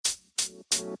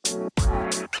Yo,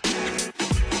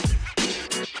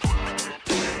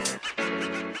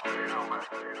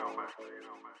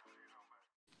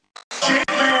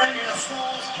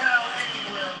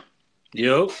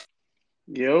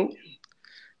 Yo,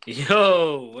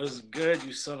 yo, what's good,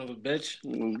 you son of a bitch?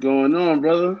 what's going on,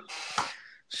 brother?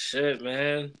 Shit,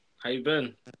 man, how you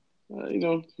been?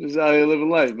 Just out here living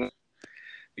life, man.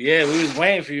 Yeah, we was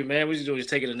waiting for you, man. What you doing? Just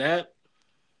taking a nap?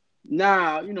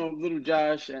 Nah, little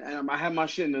Josh, and I had my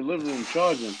shit in the living room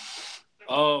charging.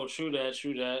 Oh, true that,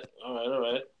 true that. All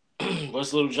right.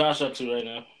 What's little Josh up to right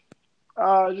now?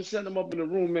 Just setting him up in the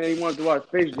room, man. He wanted to watch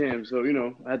Space Jam, so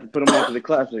I had to put him on to the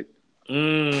classic.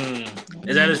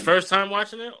 Is that his first time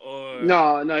watching it, or?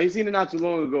 No, he's seen it not too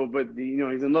long ago, but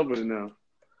he's in love with it now.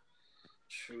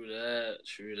 True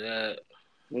that.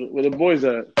 Where the boys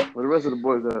at? Where the rest of the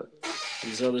boys at?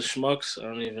 These other schmucks, I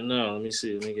don't even know. Let me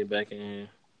see. Let me get back in here.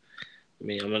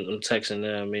 I'm texting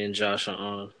now. Me and Josh are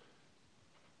on.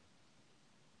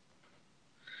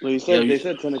 Well, Yo, they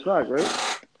said 10 o'clock,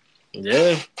 right?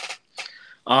 yeah.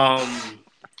 I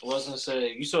was gonna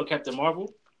say, you saw Captain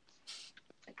Marvel?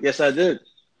 Yes, I did.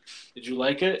 Did you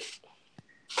like it?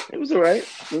 It was all right.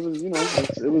 It was,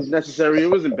 it was necessary.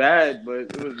 It wasn't bad, but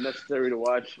it was necessary to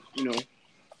watch.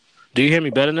 Do you hear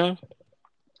me better now?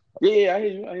 Yeah, I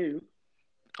hear you. I hear you.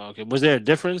 Okay. Was there a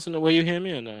difference in the way you hear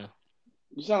me or no?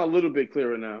 You sound a little bit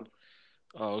clearer now.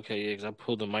 Oh, okay, yeah, because I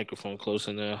pulled the microphone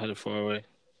closer now. I had it far away.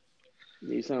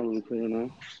 Yeah, you sound a little clearer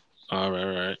now. All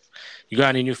right. You got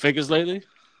any new figures lately?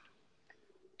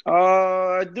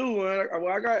 I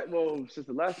do. Since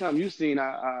the last time you seen,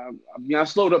 I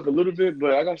slowed up a little bit,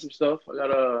 but I got some stuff. I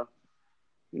got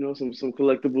some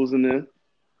collectibles in there.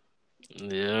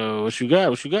 Yo, what you got?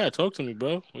 What you got? Talk to me,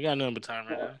 bro. We got nothing but time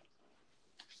right now.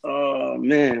 Oh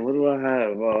man, what do I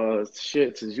have?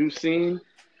 Since you've seen,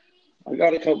 I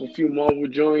got few Marvel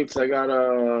joints. I got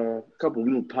a couple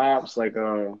new pops. I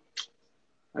got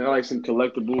like some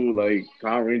collectible like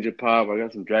Power Ranger pop. I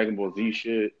got some Dragon Ball Z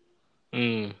shit.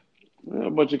 Mm. A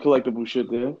bunch of collectible shit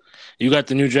there. You got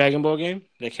the new Dragon Ball game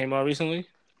that came out recently?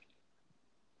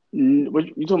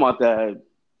 What you talking about? That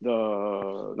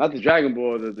the not the Dragon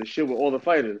Ball, the shit with all the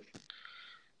fighters.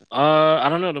 I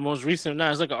don't know. The most recent,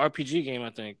 it's like an RPG game, I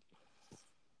think.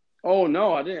 Oh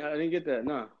no, I didn't get that.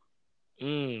 Nah,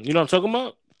 You know what I'm talking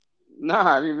about?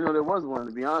 nah, I didn't even know there was one.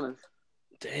 To be honest.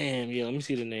 Damn, yeah. Let me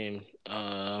see the name.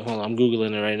 Hold on. I'm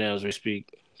googling it right now as we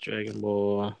speak. Dragon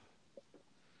Ball.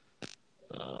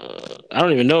 I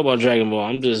don't even know about Dragon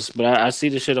Ball. But I see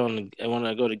the shit when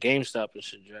I go to GameStop and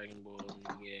shit. Dragon Ball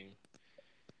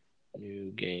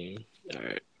new game. All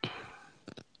right.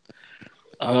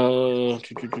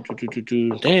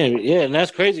 Damn, yeah, and that's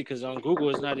crazy because on Google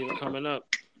it's not even coming up.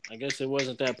 I guess it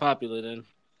wasn't that popular then.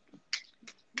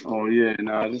 Oh yeah,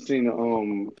 nah, I just seen I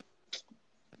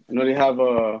know they have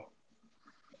a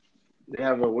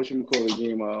whatchamacallit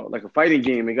game, like a fighting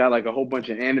game. They got like a whole bunch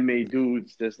of anime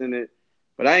dudes that's in it,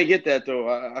 but I didn't get that though.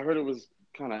 I heard it was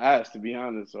kind of ass to be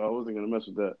honest, so I wasn't gonna mess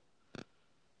with that.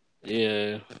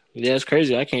 Yeah, it's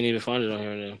crazy. I can't even find it on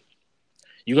here now.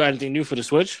 You got anything new for the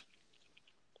Switch?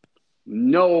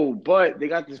 No, but they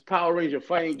got this Power Ranger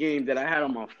fighting game that I had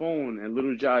on my phone and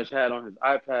little Josh had on his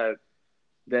iPad.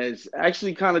 That's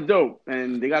actually kind of dope,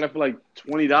 and they got it for like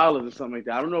 $20 or something like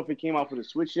that. I don't know if it came out for the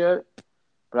Switch yet,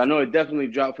 but I know it definitely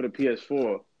dropped for the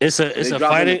PS4. So they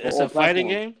dropping it for It's all a fighting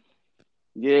platforms. game.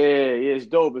 Yeah, it's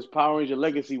dope. It's Power Ranger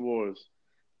Legacy Wars.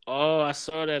 Oh, I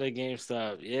saw that at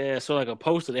GameStop. Yeah, I saw like a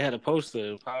poster. They had a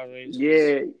poster of Power Rangers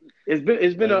Yeah, it's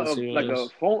been Legacy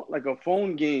Wars. like a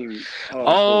phone game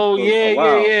Oh for a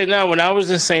while. yeah. Now, when I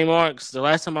was in St. Mark's, the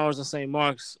last time I was in St.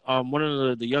 Mark's, one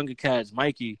of the younger cats,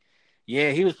 Mikey, yeah,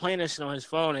 he was playing that shit on his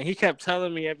phone, and he kept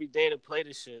telling me every day to play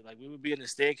this shit. Like we would be in the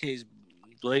staircase,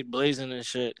 blazing and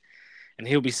shit, and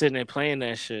he would be sitting there playing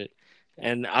that shit,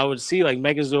 and I would see like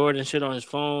Megazord and shit on his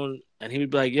phone, and he would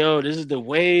be like, "Yo, this is the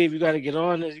wave. You got to get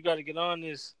on this. You got to get on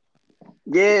this."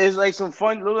 Yeah, it's like some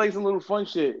fun, look like some little fun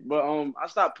shit. But I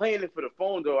stopped playing it for the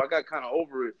phone though. I got kind of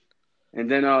over it, and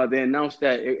then they announced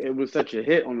that it was such a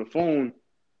hit on the phone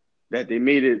that they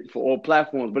made it for all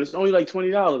platforms. But it's only like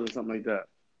 $20 or something like that.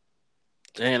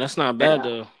 Damn, that's not And bad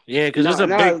though. Yeah, because it's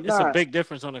it's a not. big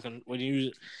difference on when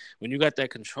you got that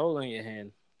controller in your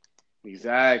hand.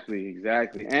 Exactly.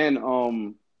 And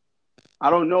I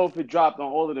don't know if it dropped on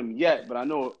all of them yet, but I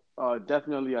know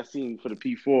definitely I seen for the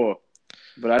P4.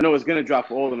 But I know it's gonna drop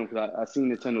for all of them because I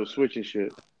seen Nintendo Switch and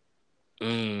shit.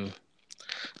 Mm.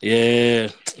 Yeah,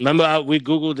 remember we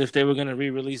googled if they were gonna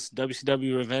re-release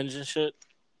WCW Revenge and shit.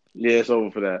 Yeah, it's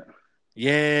over for that.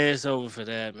 Yeah, it's over for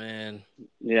that, man.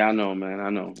 Yeah, I know, man. I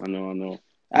know.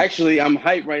 Actually, I'm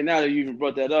hyped right now that you even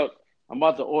brought that up. I'm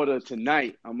about to order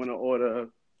tonight. I'm gonna order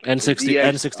N60, DX.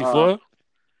 N64.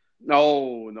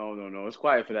 No. It's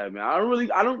quiet for that, man. I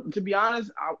don't. To be honest,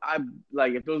 I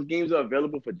like if those games are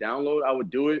available for download, I would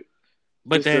do it.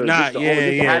 But they're not. Just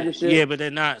to have the shit. Yeah, but they're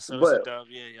not. So it's a But dub.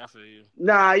 Yeah, I feel you.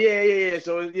 nah, yeah.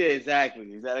 So exactly.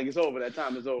 It's over. That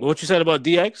time is over. What you said about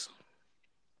DX?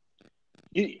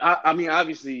 I mean,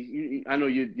 obviously, I know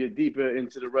you're deeper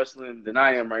into the wrestling than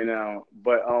I am right now,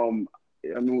 but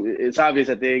I mean, it's obvious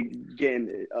that they're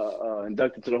getting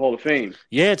inducted to the Hall of Fame.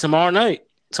 Yeah, tomorrow night.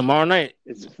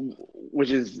 Which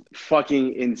is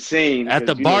fucking insane. At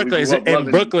the Barclays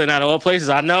in Brooklyn, out of all places.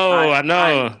 I know. I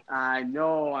know,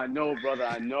 brother.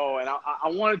 I know, and I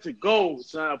wanted to go,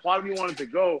 son. A part of me wanted to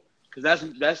go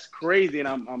because that's crazy, and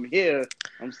I'm here.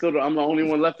 I'm the only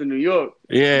one left in New York.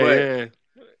 Yeah.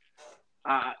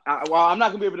 Well, I'm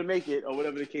not gonna be able to make it, or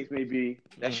whatever the case may be.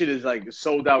 That shit is like a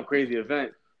sold out, crazy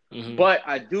event. Mm-hmm. But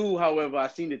I do, however, I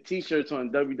seen the T-shirts on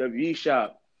WWE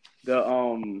Shop.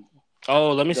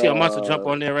 Oh, let me see. I'm about to jump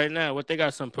on there right now. What they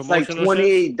got? Some promotion? It's like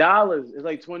 $28. It's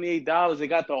like $28. They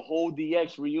got the whole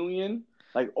DX reunion,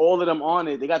 like all of them on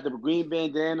it. They got the green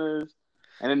bandanas,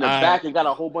 and in the back, they got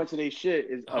a whole bunch of their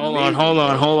shit. Hold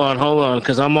on,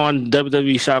 because I'm on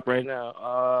WWE Shop right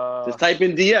now. Just type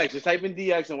in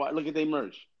DX, and look at their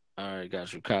merch. All right,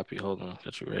 got you. Copy. Hold on,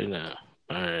 got you right now.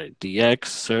 All right, DX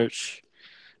search.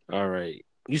 All right.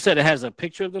 You said it has a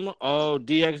picture of them. Oh,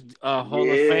 DX Hall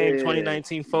of Fame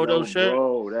 2019 photo shirt.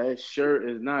 Bro, that shirt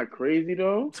is not crazy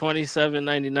though.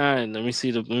 $27.99. Let me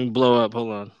see Let me blow up.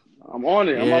 Hold on. I'm on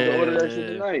it. I'm about to order that shit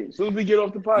tonight. As soon as we get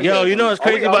off the podcast. Yo, you know what's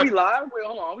crazy are we live? Wait,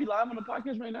 hold on. Are we live on the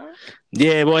podcast right now?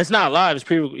 Yeah, well, it's not live. It's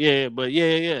but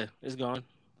yeah. It's gone.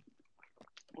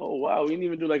 Oh wow, we didn't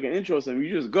even do like an intro, so we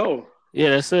just go.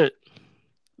 Yeah, that's it.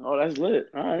 Oh, that's lit.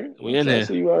 All right, we in there.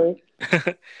 See you right.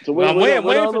 So I'm waiting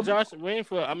for Josh.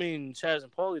 Chaz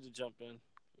and Paulie to jump in.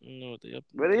 I don't know what they up.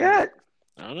 Where they at?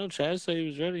 I don't know. Chaz said he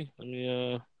was ready. Let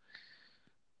me.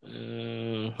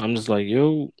 I'm just like,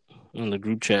 yo, on the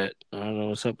group chat. I don't know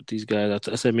what's up with these guys.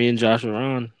 I said me and Josh are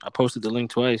on. I posted the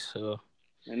link twice. So.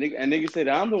 And niggas said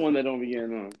I'm the one that don't be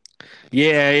getting on.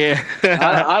 Yeah.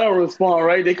 I don't respond,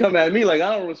 right? They come at me like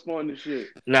I don't respond to shit.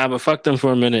 Nah, but fuck them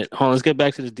for a minute. Hold on, let's get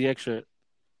back to this DX shirt.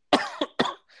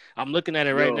 I'm looking at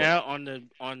it right now on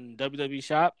WWE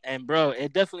Shop, and bro,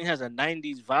 it definitely has a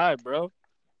 '90s vibe, bro.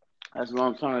 That's what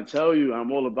I'm trying to tell you.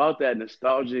 I'm all about that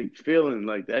nostalgic feeling.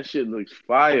 Like that shit looks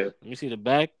fire. Let me see the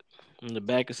back. In the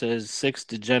back, it says 6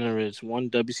 degenerates,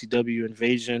 1 WCW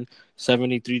invasion,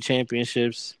 73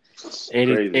 championships,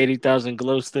 80,000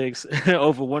 glow sticks,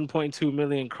 over 1.2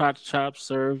 million crotch chops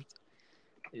served.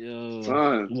 Yo,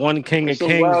 son, 1 King of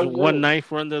Kings, 1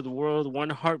 Knife Run of the World, 1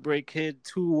 Heartbreak Kid,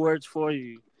 2 Words for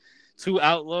You, 2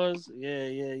 Outlaws. Yeah.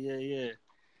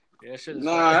 That shit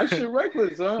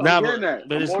reckless, huh? I'm getting that.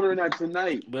 I'm ordering that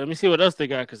tonight. But let me see what else they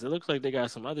got, because it looks like they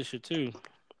got some other shit too.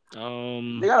 They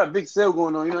got a big sale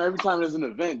going on. You know, every time there's an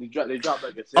event, they drop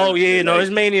like a sale. Oh yeah, no, it's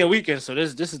Mania weekend, so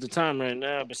this is the time right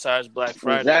now. Besides Black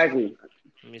Friday, exactly.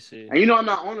 Let me see. And you know, I'm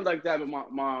not on it like that, but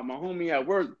my homie at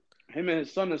work, him and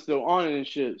his son are still on it and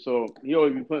shit. So he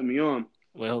always be putting me on.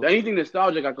 Well, anything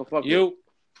nostalgic, I can fuck with.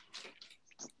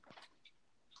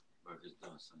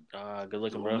 Good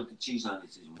looking, bro.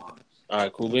 All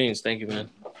right, cool beans. Thank you, man.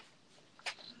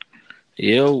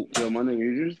 Yo, my nigga,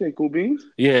 you just say cool beans?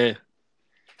 Yeah.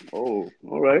 Oh,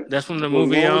 all right. That's from the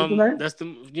movie. That's the.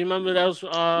 Do you remember that was?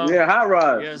 Yeah, Hot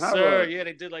Rod. Yes, Hot sir. Rod. Yeah,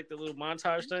 they did like the little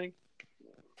montage thing.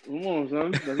 Come on,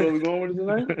 son. That's what we're going with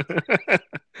tonight.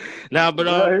 Nah, but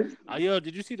yo,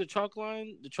 did you see the chalk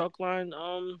line? The chalk line,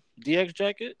 DX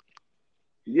jacket.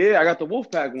 Yeah, I got the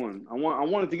Wolfpack one. I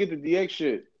wanted to get the DX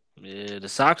shit. Yeah, the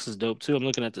socks is dope too. I'm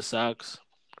looking at the socks.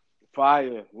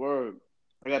 Fire, word.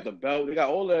 I got the belt. They got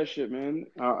all that shit, man.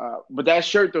 But that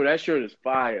shirt is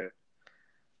fire.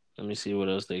 Let me see what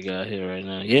else they got here right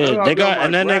now. Yeah, they got,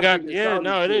 and then they got. Yeah,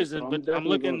 no, it is. But I'm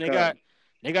looking. They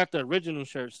got the original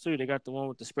shirts too. They got the one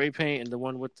with the spray paint and the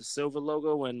one with the silver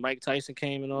logo when Mike Tyson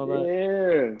came and all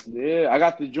that. Yeah. I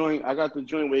got the joint.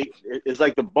 Where it's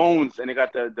like the bones, and they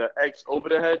got the X over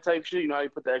the head type shit. You know how you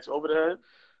put the X over the head?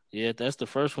 Yeah, that's the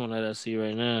first one that I see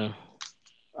right now.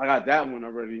 I got that one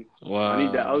already. Wow. I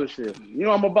need that other shit. You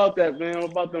know, I'm about that, man. I'm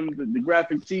about the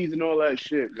graphic tees and all that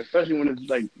shit. Especially when it's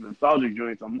like nostalgic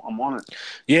joints. I'm on it.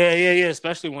 Yeah.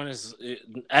 Especially when it's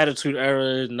Attitude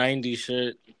Era, 90s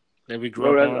shit that we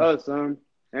grew up on. That's us, son.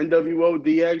 NWO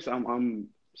DX. I'm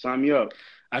sign me up.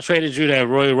 I traded you that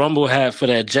Royal Rumble hat for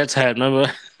that Jets hat.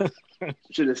 Remember?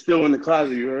 Shit is still in the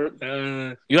closet. You heard?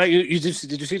 Did you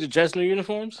see the Jets new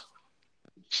uniforms?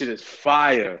 Shit is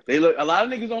fire. They look. A lot of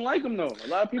niggas don't like them though. A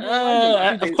lot of people don't like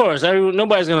them. I think Of course,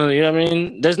 nobody's gonna. You know what I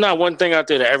mean, there's not one thing out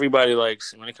there that everybody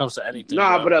likes when it comes to anything.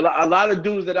 Nah, bro. but a lot of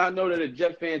dudes that I know that are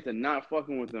Jet fans are not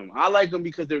fucking with them. I like them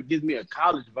because it gives me a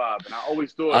college vibe, and I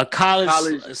always thought a college /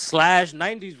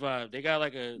 '90s vibe. They got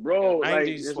like a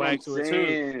 '90s like, swag to it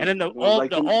too. And then the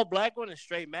all black one is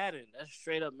straight Madden. That's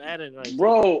straight up Madden, right?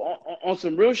 Bro, on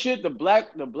some real shit, the black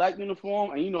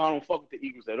uniform, and I don't fuck with the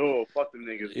Eagles at all. Fuck them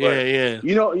niggas. But yeah.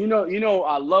 You know,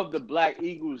 I love the black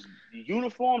Eagles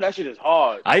uniform. That shit is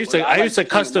hard. I used to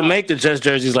custom make the Jets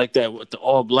jerseys like that with the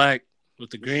all black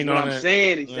with the green on it. I'm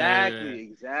saying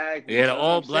exactly. Yeah, the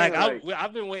all black.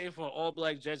 I've been waiting for an all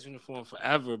black Jets uniform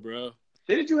forever, bro.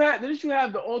 Didn't you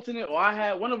have the alternate?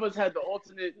 Or one of us had the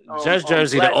alternate Jets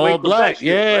jersey, the all black.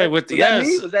 Yeah, right? with the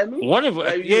Was that me? One of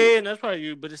us. Yeah, that's probably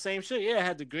you. But the same shit. Yeah, it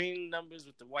had the green numbers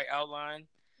with the white outline.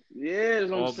 Yeah,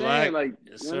 that's what I'm saying. Like,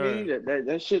 yes, you know what I mean?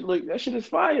 That shit is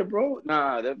fire, bro.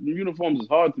 Nah, that uniforms is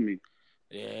hard to me.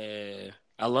 Yeah,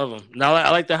 I love them. Now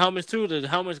I like the helmets too. The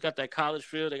helmets got that college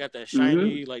feel. They got that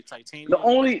shiny like titanium. The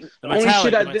only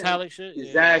metallic shit.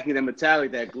 Exactly, the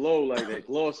metallic, that glow, like that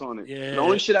gloss on it. Yeah. The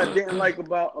only shit I didn't like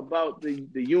about the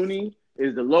uni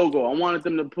is the logo. I wanted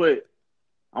them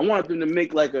to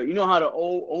make like a, you know how the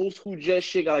old school jet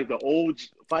shit got like the old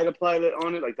fighter pilot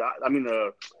on it, like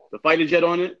the fighter jet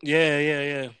on it.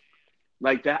 Yeah.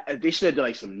 Like that, they should have done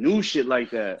like some new shit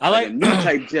like that. I like a new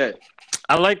type jet.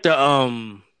 I like the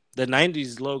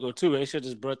 '90s logo too. They should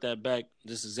just brought that back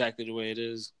just exactly the way it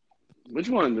is. Which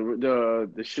one?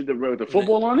 The shit that wrote the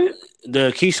football on it?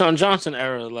 The Keyshawn Johnson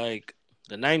era, like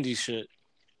the '90s shit.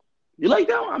 You like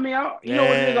that one? I mean, you know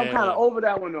what it is? I'm kind of over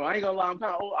that one though. I ain't gonna lie. I'm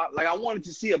kind of like I wanted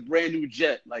to see a brand new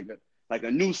jet, like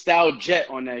a new style jet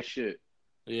on that shit.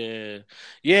 Yeah,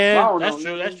 well, that's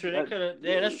true. That's true.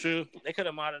 That's true. They could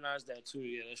have modernized that too.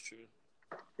 Yeah, that's true.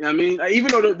 You know what I mean?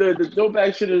 Even though the dope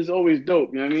ass shit is always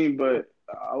dope, you know what I mean? But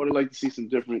I would have liked to see some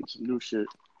new shit.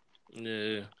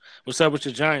 Yeah. What's up with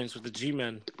your Giants, with the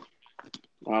G-men?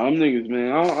 Them niggas,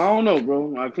 man. I don't know,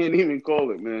 bro. I can't even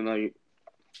call it, man. Like,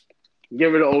 get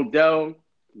rid of Odell.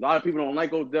 A lot of people don't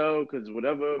like Odell because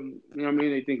whatever, you know what I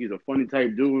mean? They think he's a funny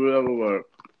type dude or whatever.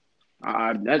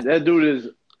 But that dude is.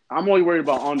 I'm only worried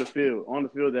about on the field. On the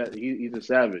field, that he's a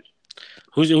savage.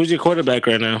 Who's your quarterback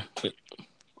right now?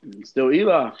 Still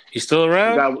Eli. He's still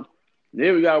around?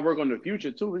 We got to work on the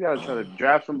future, too. We got to try to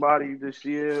draft somebody this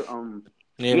year.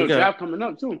 Draft coming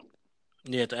up, too.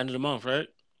 Yeah, at the end of the month, right?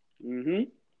 Mm-hmm.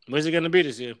 Where's it going to be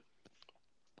this year?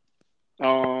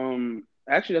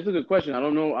 Actually, that's a good question. I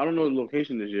don't know the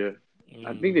location this year.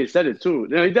 I think they said it, too.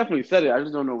 They definitely said it. I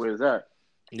just don't know where it's at.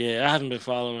 Yeah, I haven't been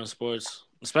following sports,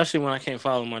 especially when I can't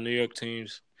follow my New York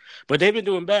teams. But they've been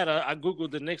doing bad. I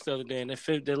Googled the Knicks the other day, and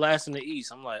they're last in the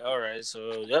East. I'm like, all right,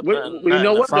 so you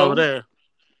know what, follow there.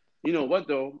 You know what,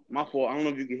 though? My fault. I don't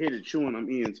know if you can hear the chewing. I'm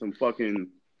eating some fucking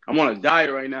 – I'm on a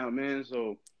diet right now, man,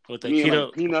 so – with the keto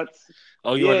like peanuts.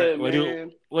 Oh,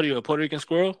 what are you, a Puerto Rican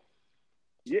squirrel?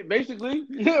 Yeah, basically.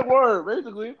 Yeah, word,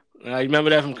 basically. You remember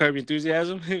that from Curb Your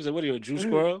Enthusiasm? He was like, what are you, a juice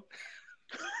squirrel?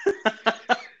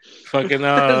 Fucking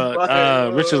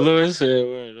Richard Lewis. Yeah,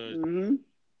 mm-hmm.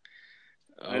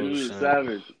 Oh,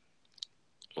 savage.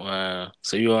 Wow.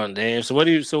 So you on damn. So what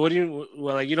do you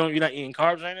like you're not eating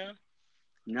carbs right now?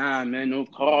 Nah, man, no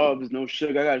carbs, no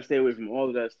sugar. I gotta stay away from all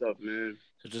of that stuff, man.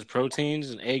 So just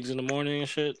proteins and eggs in the morning and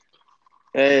shit?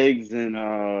 Eggs and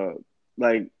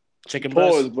like chicken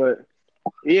breast. But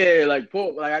yeah, like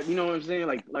pork, like you know what I'm saying?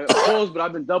 Like pause, but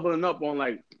I've been doubling up on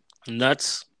like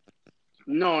nuts.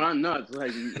 No, not nuts.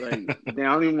 Like damn,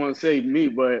 I don't even want to say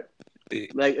meat, but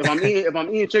like if I'm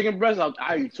eating chicken breast,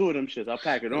 I eat 2 of them shits. I'll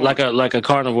pack it on. Like a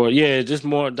carnivore. Yeah, just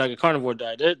more like a carnivore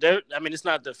diet. There I mean, it's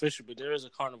not the official, but there is a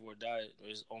carnivore diet.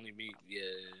 There's only meat. Yeah.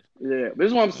 Yeah, but this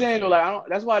is what I'm saying though. Like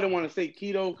that's why I don't want to say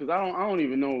keto because I don't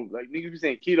even know. Like niggas be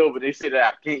saying keto, but they say that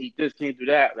I can't eat this, can't do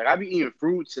that. Like I be eating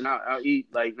fruits and I'll eat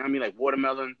like I mean like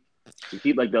watermelon to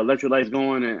keep like the electrolytes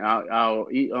going, and I'll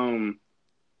eat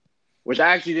which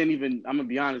I actually didn't even. I'm gonna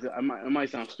be honest. It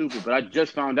might sound stupid, but I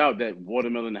just found out that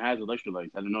watermelon has electrolytes.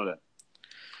 I didn't know that.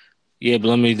 Yeah, but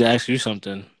let me ask you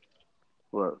something.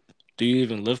 What? Do you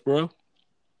even lift, bro?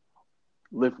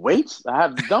 Lift weights? I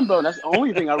have the dumbbell. That's the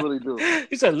only thing I really do.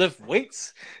 You said lift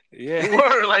weights? Yeah.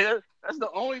 Word, like that's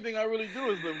the only thing I really do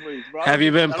is lift weights, bro. Have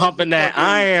you been pumping that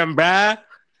iron, bruh?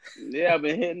 Yeah, I've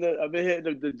been hitting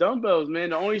the dumbbells, man.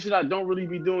 The only shit I don't really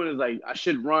be doing is like I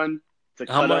should run to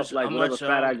cut up like whatever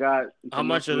fat I got. How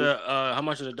much are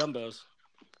the dumbbells?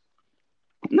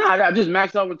 Nah, I just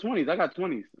maxed out with 20s. I got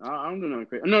 20s. I don't do nothing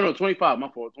crazy. No, 25. My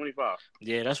fault. 25.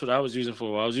 Yeah, that's what I was using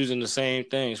for. I was using the same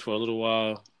things for a little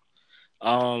while.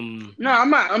 No, I'm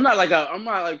not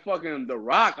like fucking The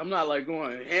Rock. I'm not like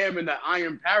going ham in the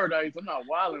Iron Paradise. I'm not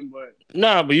wilding, but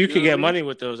No, but you you know could what I get mean. money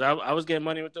with those. I was getting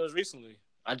money with those recently.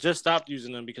 I just stopped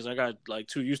using them because I got like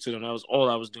too used to them. That was all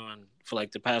I was doing for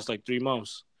like the past like 3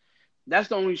 months. That's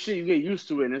the only shit you get used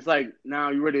to it. And it's like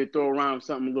now you're ready to throw around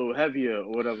something a little heavier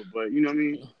or whatever. But you know what I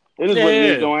mean? It is what it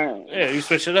is, Yeah, though. yeah. You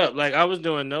switch it up. Like I was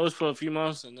doing those for a few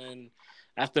months, and then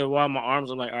after a while, my arms.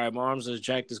 I'm like, all right, my arms are as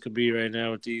jacked as could be right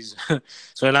now with these.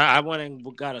 So then I went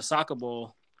and got a soccer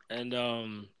ball and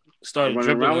I'm started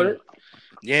running around with dribbling. it.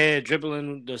 Yeah,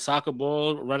 dribbling the soccer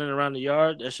ball, running around the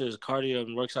yard. That shit is cardio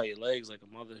and works out your legs like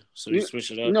a mother. So you You,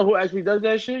 switch it you up. know who actually does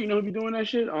that shit? You know who be doing that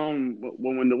shit?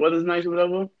 When the weather's nice or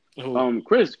whatever. Who?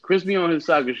 Chris be on his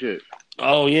soccer shit.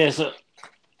 Oh yeah, so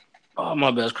oh my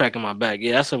bad, it's cracking my back.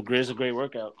 Yeah, that's a great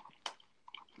workout.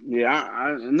 Yeah,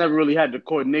 I never really had the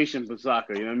coordination for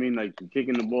soccer. You know what I mean? Like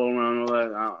kicking the ball around and all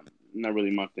that. Not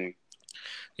really my thing.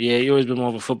 Yeah, you always been more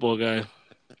of a football guy.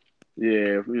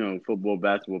 Yeah, football,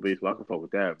 basketball, baseball. I can fuck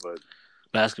with that, but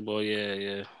Basketball, yeah,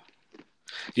 yeah.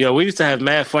 Yeah, we used to have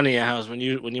mad funny at house when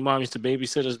your mom used to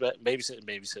babysit us,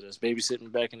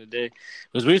 babysitting back in the day.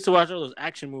 Because we used to watch all those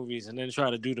action movies and then try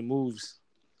to do the moves.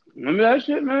 remember that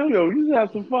shit, man? Yo, we used to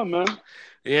have some fun, man.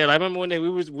 Yeah, like, I remember one day we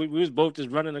was both just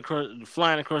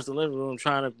flying across the living room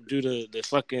trying to do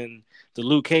the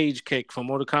Luke Cage kick from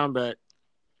Mortal Kombat.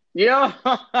 Yeah.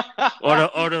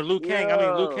 Or the Liu Kang. I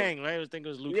mean Liu Yo. Kang, right? I think it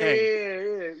was Liu Yeah, Kang.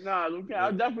 yeah, yeah. Nah, Luke,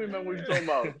 I definitely remember what you're talking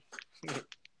about.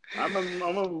 I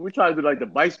remember we tried to do like the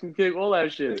bicycle kick, all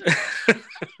that shit.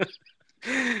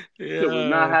 Shit was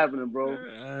not Yeah. happening,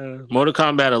 bro. Mortal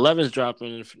Kombat 11 is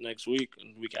dropping next week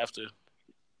and the week after.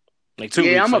 Like 2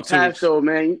 weeks, I'm a like 2 weeks. pass though,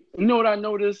 man. You know what I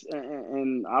noticed,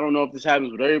 and I don't know if this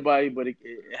happens with everybody, but it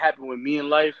happened with me in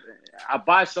life. I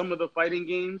buy some of the fighting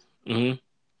games, Mm-hmm.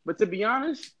 but to be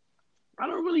honest, I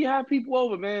don't really have people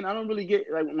over, man. I don't really get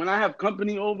like when I have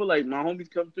company over, like my homies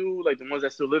come through, like the ones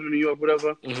that still live in New York,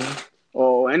 whatever, Mm-hmm.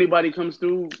 or anybody comes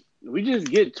through. We just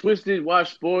get twisted,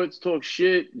 watch sports, talk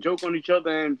shit, joke on each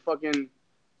other, and fucking.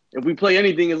 If we play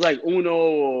anything, it's like Uno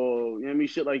or you know what I mean,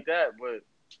 shit like that. But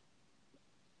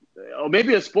or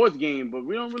maybe a sports game, but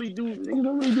we don't really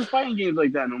do fighting games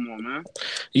like that no more, man.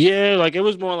 Yeah, like it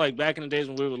was more like back in the days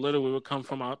when we were little. We would come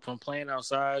from playing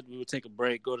outside. We would take a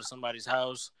break, go to somebody's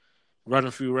house, run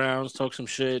a few rounds, talk some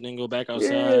shit, and then go back outside.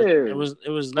 Yeah, It was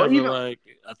or never even like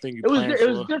a thing you it was planned it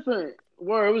was for. different.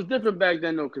 Well, it was different back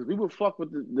then though, because we would fuck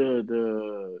with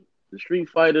the Street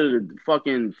Fighter, the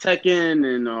fucking Tekken,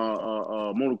 and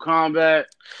Mortal Kombat.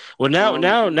 Well, Um,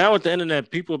 now with the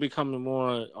internet, people are becoming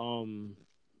more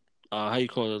how you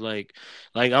call it, like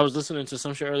I was listening to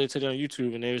some shit earlier today on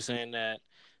YouTube, and they were saying that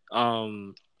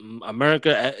um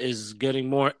America is getting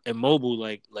more immobile,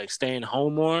 like staying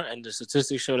home more, and the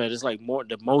statistics show that it's like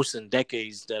the most in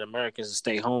decades that Americans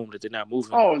stay home, that they're not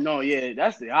moving. oh no, yeah,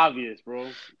 that's the obvious, bro.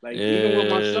 Like even with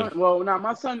my Yeah. son, well, now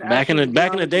my son actually, to be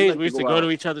Back in the honest, he days, likes we to used to go go to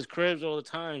out. each other's cribs all the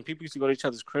time. People used to go to each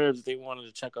other's cribs if they wanted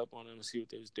to check up on them and see what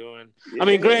they was doing. I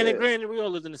mean, Yeah. granted, we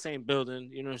all lived in the same building.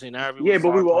 You know what I'm saying? Now Yeah, everyone's but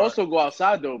far we will apart. also go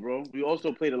outside though, bro. We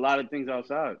also played a lot of things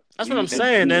outside. That's We what I'm used to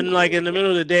saying. we Then, like in the middle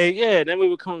of the day, yeah. Then we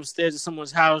would come upstairs to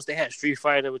someone's house. They had Street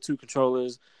Fighter with 2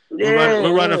 controllers.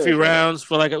 We'll run a yeah. few rounds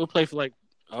for we'll play for like,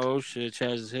 oh shit,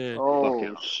 Chaz is here. Fuck yeah.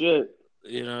 Oh shit.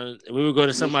 You know, we would go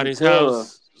to Mr. somebody's Killer.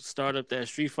 house, start up that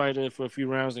Street Fighter for a few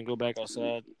rounds, and go back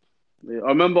outside. Yeah, I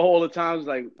remember all the times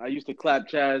like I used to clap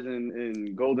Chaz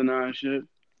and GoldenEye and shit.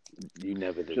 You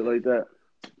never did Shit that. like that.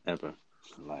 Ever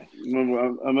in life.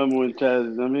 I remember when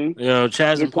Chaz, I mean, Yo,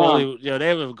 Chaz good and Paulie, yo,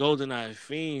 they were GoldenEye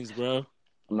fiends, bro.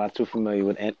 I'm not too familiar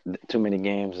with too many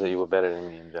games that you were better than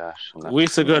me and Josh. I'm not We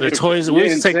used to go to Toys. We You're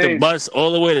used to take the insane. bus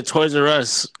all the way to Toys R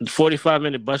Us,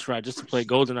 45-minute bus ride just to play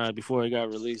GoldenEye before it got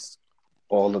released.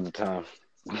 all of the time.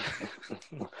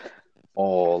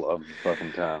 All of the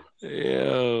fucking time.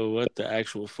 Yo, what the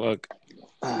actual fuck?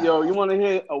 Yo, you want to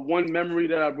hear a one memory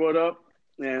that I brought up?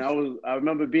 And I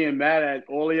remember being mad at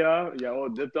all of y'all. Y'all all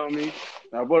dipped on me.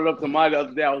 I brought it up to Mike the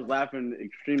other day. I was laughing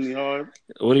extremely hard.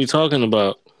 What are you talking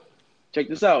about? Check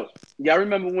this out. Y'all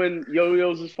remember when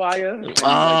Yo-Yo's was fire? And,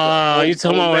 Oh, you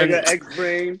talking about Omega when?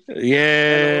 X-Brain Yeah,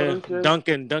 and all them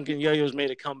shit? Duncan Yo-Yo's made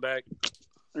a comeback.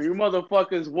 And you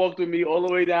motherfuckers walked with me all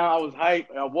the way down. I was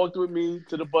hyped. I walked with me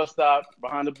to the bus stop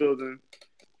behind the building.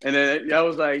 And then y'all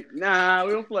was like, nah,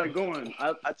 we don't feel like going.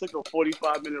 I took a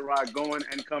 45-minute ride going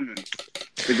and coming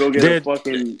to go get a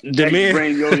fucking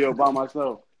X-Brain Yo-Yo by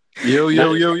myself. Yo.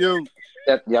 Y'all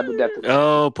did that to me.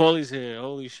 Oh, Paulie's here.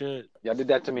 Holy shit. Y'all did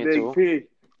that to me Big too. P.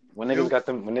 When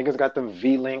niggas got them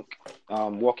V-Link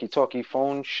walkie-talkie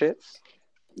phone shits,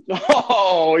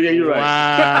 Oh, yeah, you're right.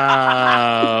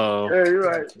 Wow. Yeah, you're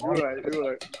right. You're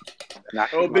right. Nah,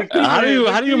 Oh, Big P. How do you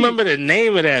Big P. remember the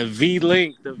name of that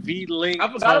V-Link? The V-Link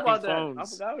I forgot talking about that.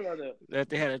 phones that. that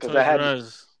they had at because Toys R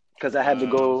Us. I had to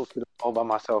go to the mall by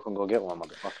myself and go get one,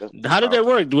 motherfucker. How did that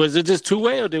work? Was it just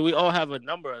two-way, or did we all have a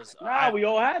number? Nah, we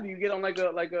all have. You get on like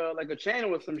a channel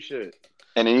with some shit.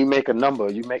 And then you make a number.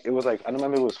 It was like, I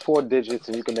remember it was 4 digits,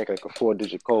 and you can make like a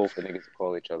 4-digit code for niggas to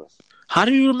call each other. How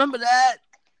do you remember that?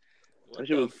 That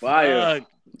shit was fire.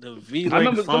 The V-Link I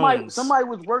remember phones. somebody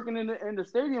was working in the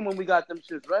stadium when we got them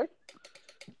shits, right?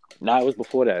 Nah, it was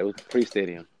before that. It was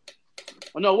pre-stadium.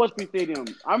 Oh no, it was pre-stadium.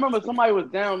 I remember somebody was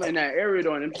down in that area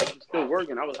though, and them shits was still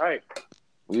working. I was hyped.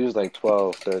 We was like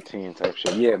 12, 13 type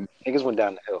shit. Yeah, niggas went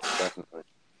down the hill, definitely.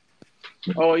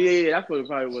 Oh yeah, that's what it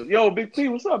probably was. Yo, Big P,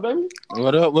 what's up, baby?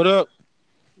 What up?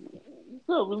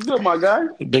 What's good, my guy?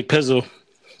 Big Pizzle.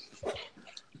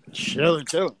 Chilling.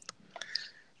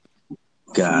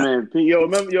 God. Man, P,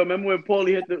 remember when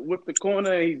Paulie whipped the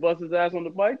corner and he bust his ass on the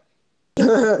bike?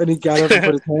 And he got up and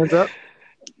put his hands up.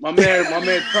 My man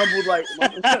tumbled like my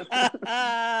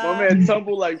man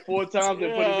tumbled like 4 times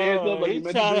and put his hands up like he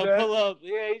meant to do that. Pull up.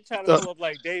 Yeah, he trying to pull up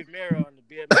like Dave Mero on the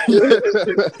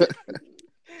BMX.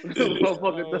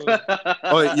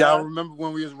 Oh, y'all remember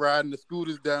when we was riding the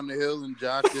scooters down the hill and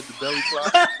Josh did the belly flop?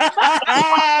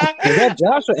 Is that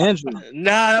Josh or Andrew?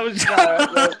 Nah, that was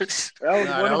Josh. That was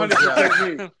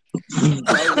 100% me.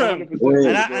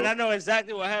 And I know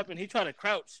exactly what happened. He tried to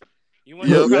crouch. You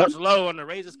went to crouch low on the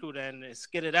razor scooter and it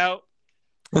skidded out.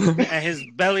 And his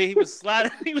belly, he was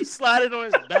sliding on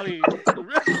his belly,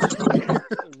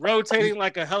 rotating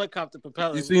like a helicopter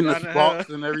propeller. You seen the sparks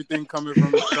and everything coming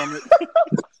from his stomach?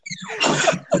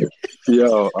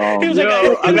 Yo, he was like,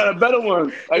 I got a better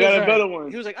one. I got a better one.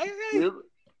 He was like, I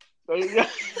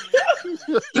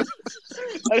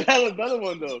got a better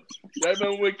one though. Y'all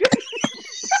remember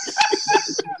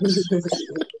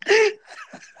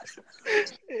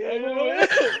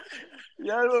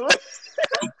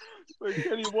when when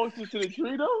Kenny walked into the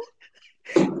tree though?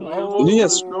 you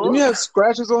have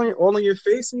scratches all on your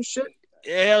face and shit?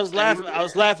 Yeah, I was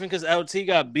laughing because LT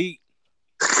got beat.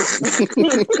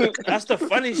 That's the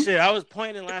funny shit. I was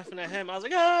pointing and laughing at him. I was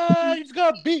like, you just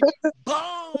got beat.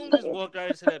 Boom! Just walked right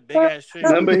into that big ass tree.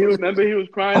 Remember he was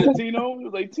crying to Tino? He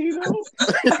was like, Tino?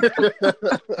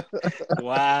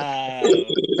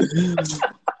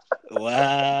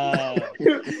 Wow.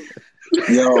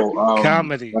 Yo,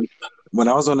 comedy. When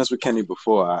I was on this with Kenny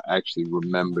before, I actually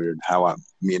remembered how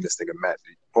me and this nigga met.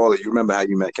 Paulie, you remember how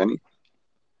you met Kenny?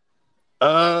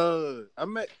 I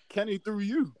met Kenny through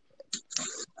you.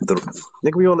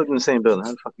 Nigga, we all lived in the same building.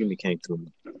 How the fuck you came through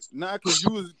me? Nah, because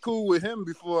you was cool with him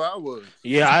before I was.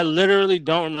 Yeah, I literally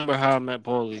don't remember how I met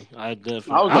Paulie. I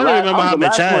definitely. I don't remember how I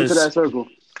met Chaz. To that circle.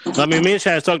 I mean, me and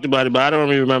Chaz talked about it, but I don't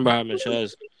really remember how I met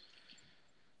Chaz.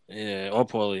 Yeah, or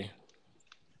Paulie.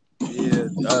 Yeah,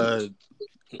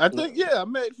 I think I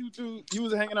met you through. You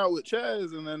was hanging out with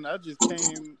Chaz, and then I just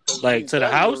came like to the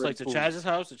house, like to Chaz's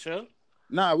house to chill.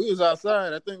 Nah, we was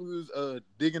outside. I think we was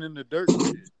digging in the dirt.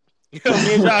 Yo,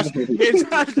 me and Josh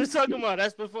just talking about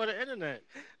that's before the internet.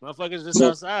 Motherfuckers just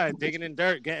outside digging in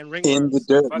dirt, getting ringworms. In the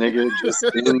dirt, nigga, just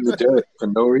in the dirt for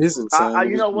no reason.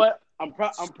 You know what? I'm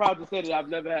proud to say that I've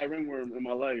never had ringworm in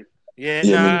my life.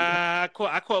 Yeah,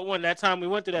 I caught one that time. We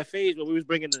went through that phase where we was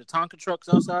bringing the Tonka trucks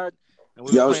outside. And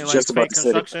we were playing like fake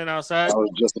construction outside. I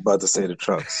was just about to say the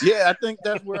trucks. Yeah, I think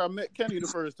that's where I met Kenny the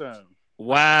first time.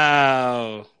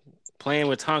 Wow. Playing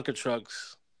with Tonka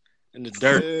trucks in the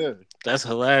dirt. Yeah. That's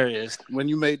hilarious. When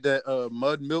you made that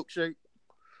mud milkshake.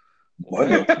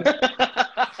 What?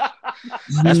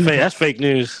 That's fake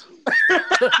news.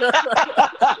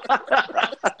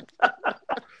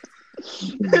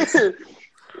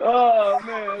 Oh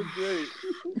man, that's great.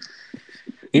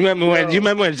 You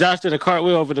remember when Josh did a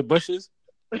cartwheel over the bushes?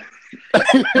 I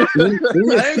ain't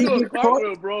doing a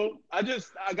cartwheel, bro. I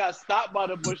got stopped by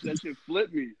the bush. That shit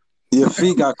flipped me. Your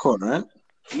feet got caught, right?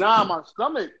 Nah, my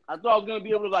stomach. I thought I was gonna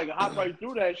be able to like hop right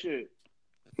through that shit.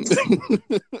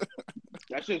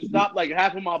 That shit stopped like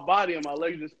half of my body, and my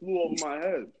legs just flew over my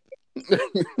head.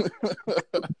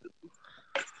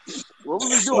 What was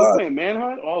we doing? Playing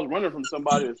manhunt? Or I was running from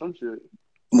somebody or some shit.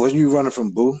 Wasn't you running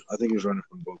from Boo? I think he was running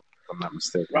from Boo. If I'm not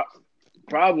mistaken.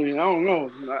 Probably. I don't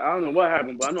know. I don't know what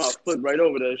happened, but I know I flipped right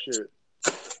over that shit.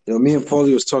 Yo, me and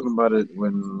Paulie was talking about it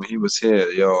when he was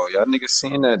here. Yo, y'all niggas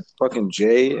seen that fucking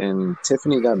Jay and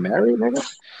Tiffany got married, nigga?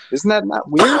 Isn't that not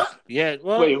weird? Yeah.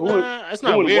 Well, wait, it's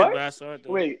not weird, but I saw it.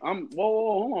 Wait, whoa,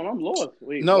 hold on. I'm lost.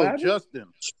 Wait, no, Justin.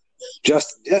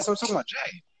 Yes, I'm talking about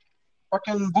Jay.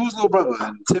 Fucking Boo's little brother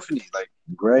and Tiffany, like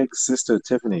Greg's sister,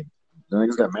 Tiffany. The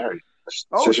niggas got married.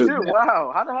 Oh shit! bad.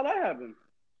 Wow, how the hell that happened?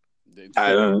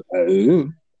 I don't.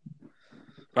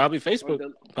 Probably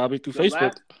Facebook. Probably through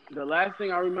Facebook. The last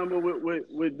thing I remember with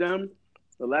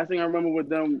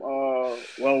them, well,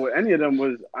 with any of them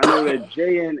was I know that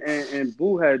Jay and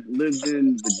Boo had lived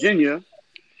in Virginia.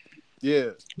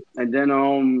 Yeah. And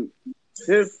then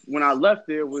Tiff, when I left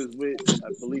there, was with I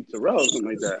believe Terrell or something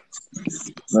like that.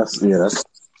 That's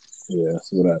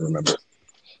what I remember.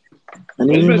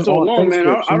 And It's been so on long, man.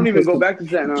 Facebook, I don't even go back to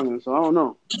Staten Island, so I don't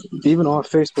know. Even on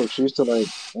Facebook, she used to like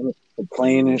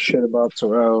complain and shit about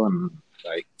Terrell and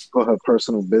like put her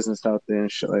personal business out there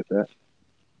and shit like that.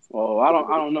 Oh, I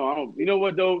don't know. You know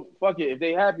what though? Fuck it. If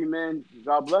they happy, man,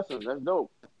 God bless them. That's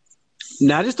dope.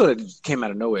 Nah, I just thought it came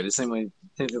out of nowhere. The same way,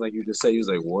 like you just said, you was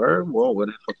like, "Word, whoa, where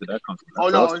the fuck did that come from?" Oh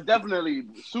no, it's definitely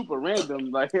super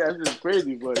random. Like that's just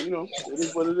crazy, but you know, it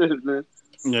is what it is, man.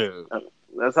 Yeah.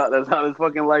 That's how this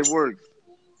fucking life works.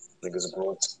 Niggas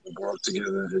grow up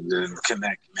together and then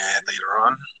connect mad later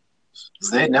on.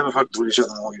 They never fucked with each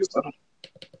other when we was little.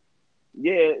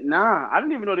 Yeah, nah. I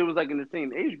didn't even know they was like in the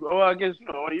same age group. Oh, I guess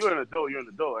when you're an adult, you're an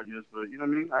adult, I guess. But you know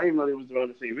what I mean? I didn't even know they was around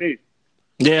the same age.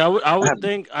 Yeah, I would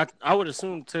think I would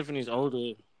assume Tiffany's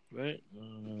older, right?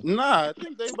 Nah, I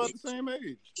think they about the same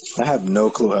age. I have no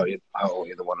clue how old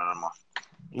either one of them are.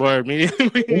 Word, me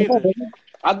neither.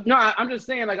 I'm just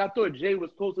saying, like I thought Jay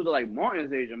was closer to like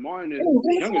Martin's age, and Martin is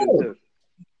younger than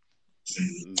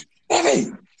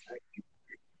Tiff.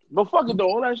 But fuck it though,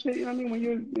 all that shit, you know what I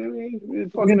mean? You're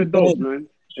fucking adults, man.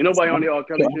 Ain't nobody on the R.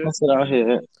 Kelly shit. Don't sit out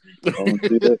here and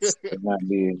do this and not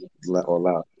be all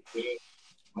out.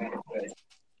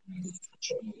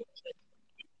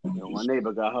 Yo, my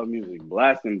neighbor got her music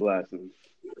blasting.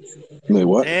 Wait,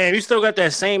 what? Damn, you still got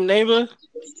that same neighbor?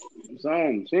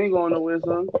 Son, she ain't going nowhere,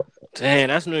 son. Damn,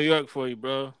 that's New York for you,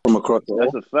 bro. From across the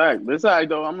That's hall? a fact. But it's all right,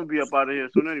 though. I'm going to be up out of here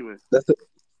soon anyway. That's it.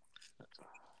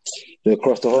 They're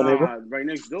across the hall, neighbor? Right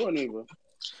next door, neighbor.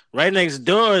 Right next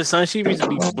door, son. She used to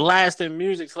be blasting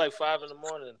music till like 5 a.m.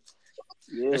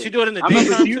 Yeah. And she do it in the I remember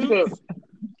daytime she used too? to.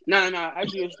 Nah.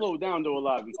 Actually, it slowed down though a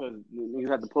lot because niggas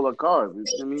had to pull up cars. You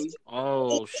know what I mean?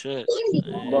 Oh shit.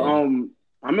 But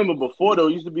I remember before though,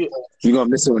 it used to be. You're gonna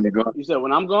miss it when they're gone. You said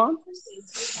when I'm gone?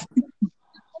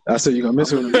 I said you're gonna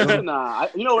miss it when they're gone. Nah,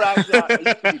 you know what? Actually, it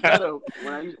used to be better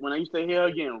when I used to hear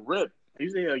her getting ripped. I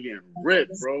used to hear her getting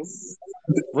ripped, bro.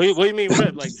 What do you mean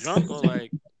ripped? Like drunk or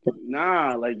like?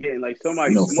 Nah, like getting like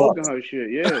somebody smoking her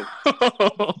shit. Yeah.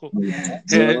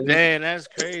 Yeah, damn, that's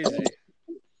crazy.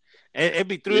 It'd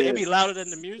be louder than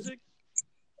the music.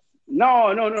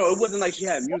 No. It wasn't like she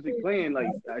had music playing. Like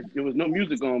there was no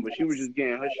music on, but she was just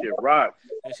getting her shit rocked.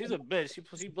 And she's a bitch.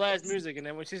 She blasts music, and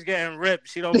then when she's getting ripped,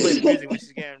 she don't play the music when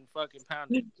she's getting fucking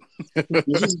pounded.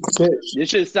 This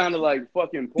shit sounded like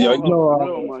fucking porn. Yo, you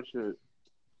know, my shit.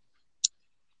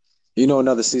 You know,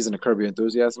 another season of Curb Your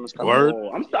Enthusiasm is coming. Word.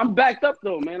 Oh, I'm backed up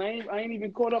though, man. I ain't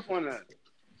even caught up on that.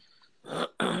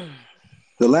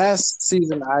 The last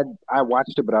season, I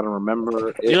watched it, but I don't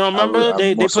remember. You don't remember?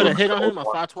 They put a hit on him, a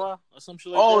fatwa or some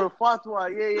shit like that? The fatwa,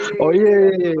 yeah. Oh,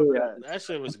 yeah. That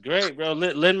shit was great, bro.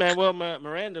 Lin-Manuel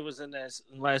Miranda was in that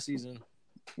last season.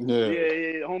 Yeah.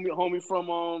 Yeah. Homie from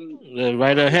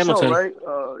Hamilton. Show, right?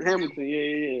 Hamilton,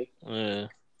 yeah.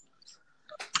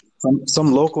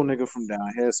 Some local nigga from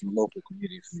down here, some local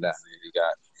comedian from down here.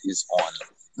 He's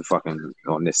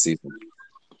on this season.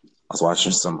 I was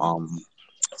watching some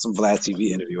Vlad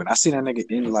TV interview, and I seen that nigga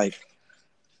in like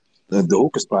the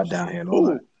hookah spot down here and all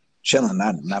that, chilling.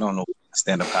 Not on no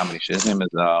stand up comedy shit. His name is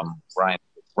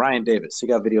Ryan Davis. He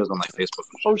got videos on like Facebook.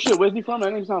 Oh shit, where's he from?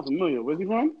 That name sounds familiar. Where's he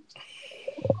from?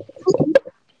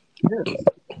 Yeah,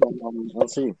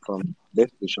 let's see, from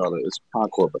basically Charlotte. It's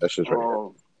Concord, but that shit's right here.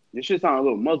 This shit sound a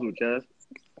little muzzled, Chaz.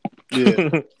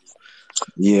 Yeah.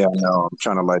 Yeah, I know. I'm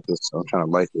trying to light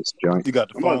this joint. You got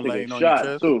the phone laying on your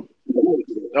chest. Too.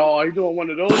 Oh, are you doing one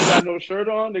of those? You got no shirt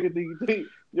on? Nigga, think.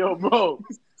 Yo, bro.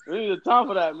 We need the time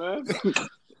for that, man.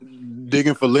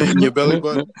 Digging for lint in your belly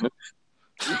button.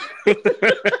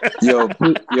 Yo,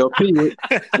 P,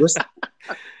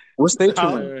 what state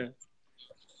you in?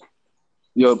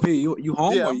 Yo, P, you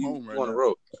home or you home right on the now.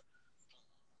 road?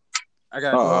 I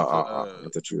gotta go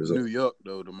to New York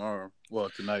though tomorrow. Well,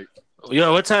 tonight.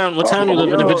 Yo, what time you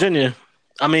live in Virginia?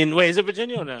 I mean, wait, is it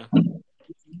Virginia now?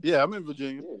 Yeah, I'm in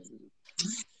Virginia.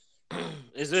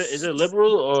 Is it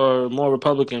liberal or more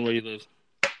Republican where you live?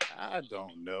 I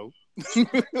don't know.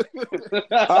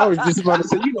 I was just about to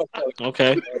say you know.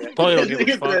 Okay. Paulie don't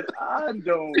give a fuck. I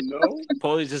don't know.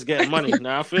 Paulie's just getting money.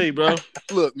 Nah, I feel you, bro.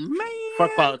 Look, man.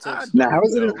 Fuck politics. Now, how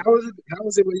is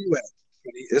it where you at?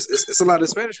 It's a lot of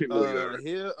Spanish people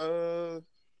here.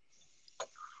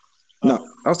 No,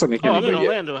 I was talking to Oh, Kenny. I'm in But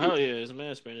Orlando. Hell yeah, there's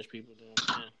mad Spanish people there.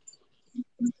 Yeah.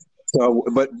 so,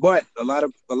 but a lot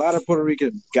of Puerto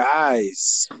Rican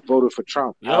guys voted for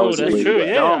Trump. Yo, that's true. Niggas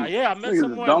Yeah, dumb. yeah. I met Niggas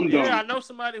someone. dumb. Yeah, I know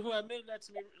somebody who admitted that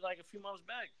to me like a few months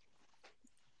back.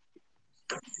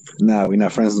 Nah, we're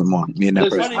not friends no more. Me and that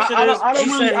Listen, person. Funny shit I is,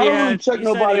 don't really check he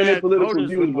said nobody he in their had political voters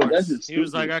views, but that's remorse. just He was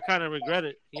stupid. like, I kind of regret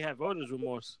it. He had voters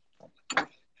remorse.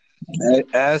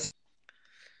 As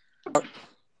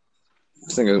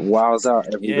this nigga wilds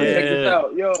out every day. Yeah. Check this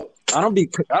out, yo. I don't be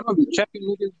checking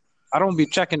niggas. I don't be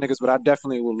checking niggas, but I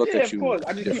definitely will look Yeah, at you. of course.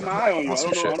 I just keep my eye on you. I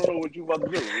some don't shit. know what you about to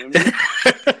do. You know what I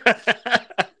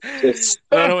mean?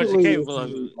 I don't know what you're capable of.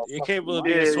 You're capable of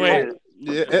being swayed.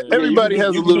 Yeah, everybody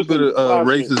has a little bit of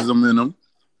racism in them.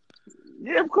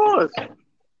 Yeah, of course.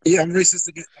 Yeah, I'm racist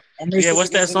again. Yeah,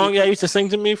 what's that song y'all used to sing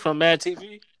to me from Mad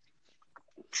TV?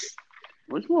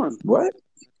 Which one? What?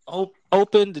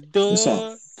 Open the door.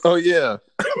 Oh yeah.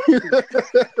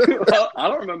 I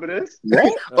don't remember this.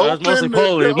 What? That's mostly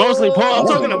Paulie. Mostly Paul. I'm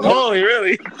talking to Paulie,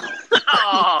 really.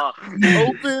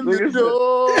 Open the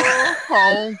door,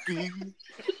 honky.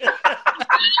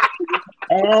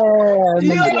 Oh,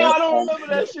 Yo, I don't remember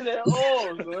that shit at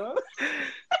all, man.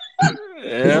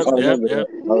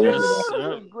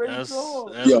 Yep. Great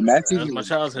song. Yo, Matt That's TV my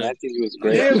childhood. Matt TV was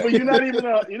great. Yeah, but you're not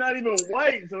even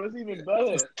white, so it's even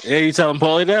better. Yeah, you telling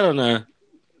Paulie that or not?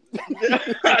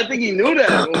 I think he knew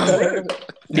that.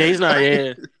 Yeah, he's not.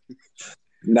 Yeah.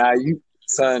 Nah, you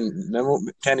son. Remember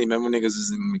Kenny? Remember niggas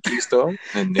was in McKee store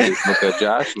and niggas looked at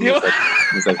Josh and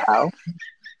was like, how?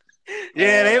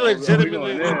 Yeah, they legitimately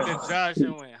going looked at Josh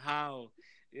and went, "How?"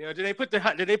 You know, did they put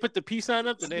the peace sign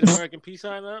up? The Native American peace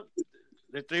sign up?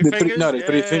 The three fingers? The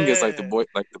three fingers like the boy.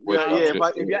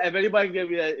 Yeah, if anybody can give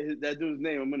me that dude's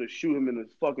name, I'm gonna shoot him in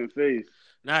his fucking face.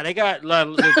 Nah, they got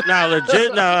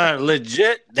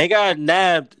legit. They got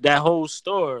nabbed. That whole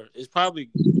store is probably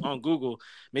on Google,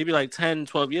 maybe like 10,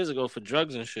 12 years ago for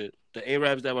drugs and shit. The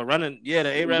Arabs that were running,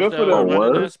 running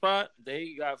that spot,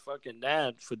 they got fucking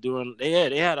nabbed for doing. They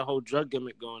had a whole drug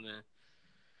gimmick going there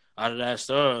out of that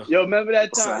store. Yo, remember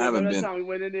that time? We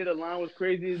went in there? The line was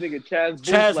crazy. This nigga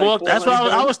Chaz walked. That's why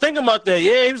I was thinking about that.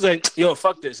 Yeah, he was like, "Yo,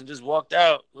 fuck this," and just walked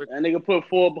out. That nigga put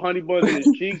 4 honey buns in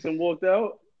his cheeks and walked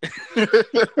out. He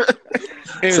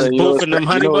was boofing them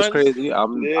honey buns. Crazy.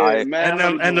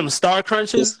 And them Star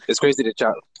Crunches. It's crazy that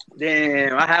y'all.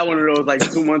 Damn, I had one of those like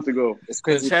 2 months ago. It's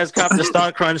crazy. Chaz copped the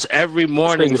Star Crunch every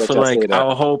morning for like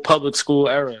our whole public school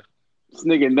era. This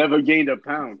nigga never gained a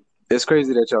pound. It's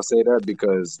crazy that y'all say that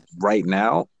because right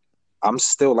now, I'm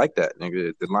still like that,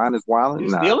 nigga. The line is wilding.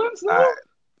 You stealing still?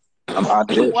 I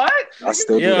did. What? I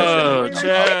still do that shit.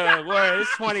 Yo, Chad, boy,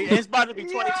 it's 20. It's about to be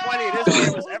 2020. This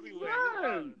game is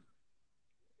everywhere.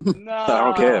 Nah.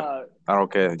 I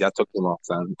don't care. Y'all took too long,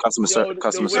 son. Customer service.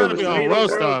 Be on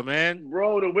World Star, man.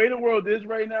 Bro, the way the world is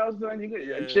right now, son,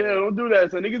 chill. Don't do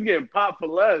that, son. Niggas getting popped for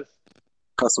less.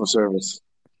 Customer service,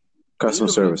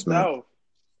 man.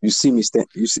 You see me stand.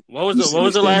 What was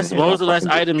the last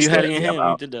item you had in your hand when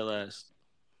you did that last?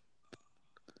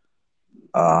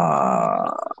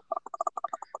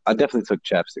 I definitely took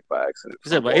chapstick by accident. He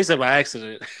said by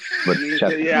accident. But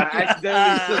yeah, I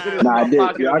accidentally took it in I my did.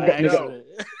 pocket. I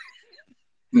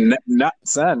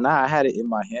had it in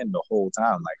my hand the whole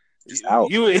time, like just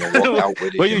out.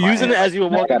 Were you using it as you were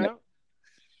walking out?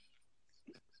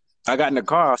 I got in the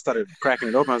car. I started cracking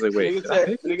it open. I was like, "Wait!"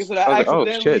 Nigga said I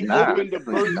accidentally opened the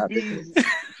Burt's Bees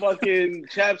fucking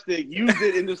chapstick, used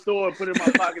it in the store, and put it in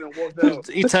my pocket, and walked out.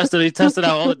 He tested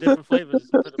out all the different flavors.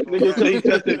 Nigga said he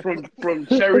tested from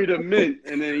cherry to mint,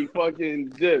 and then he fucking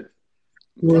dipped.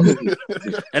 And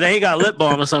then he got lip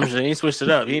balm or some shit. He switched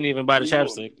it up. He didn't even buy the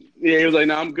chapstick. Yeah, he was like,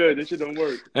 "Nah, I'm good. This shit don't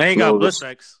work." And he got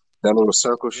Blistex. That little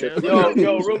circle shit. Yo,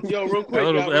 real quick.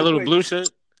 That little blue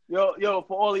shit. Yo,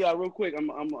 for all of y'all, real quick, I'm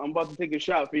about to take a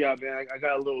shot for y'all, man. I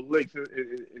got a little lick in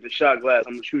the shot glass.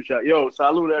 I'm gonna shoot shot. Yo,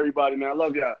 salute to everybody, man. I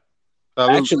love y'all.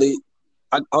 Actually,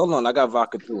 hold on. I got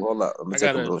vodka too. Hold up. Let me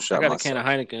take a little shot. I got a can of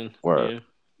Heineken. Word.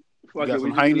 Yeah. Got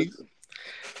some Heine? Get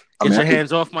your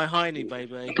hands off my Heine,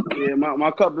 baby. Yeah,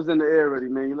 my cup is in the air already,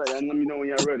 man. Let me know when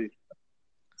y'all ready.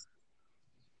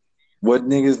 What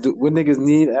niggas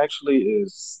need actually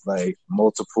is like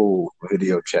multiple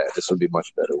video chat. This would be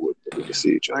much better with we can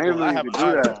see each other. I ain't really do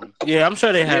that. Yeah, I'm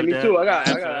sure they have. Me too. I got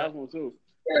an iPhone too.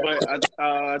 But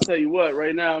I tell you what,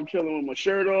 right now I'm chilling with my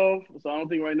shirt off, so I don't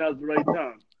think right now is the right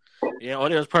time. Yeah,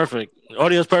 audio's perfect.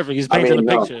 He's painting a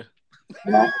picture.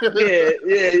 Yeah,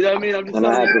 you know what I mean? I'm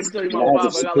just telling you my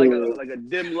vibe. I got like a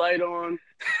dim light on.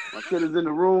 My shit is in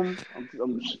the room.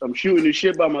 I'm shooting this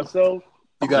shit by myself.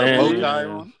 You got a bow tie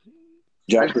on?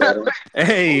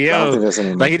 Hey, yo.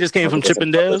 Like he just came from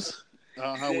Chippendales?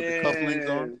 With the cufflinks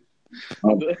on.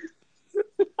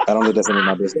 I don't think that's any of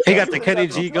my business. He got the Kenny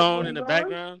G going in the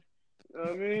background.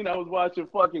 I mean, I was watching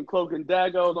fucking Cloak and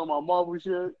Dagger on my Marvel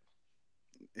shit.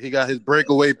 He got his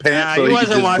breakaway pants. Nah, so you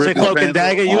wasn't watching Cloak and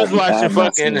Dagger. You was watching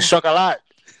fucking the Chocolat.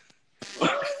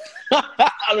 I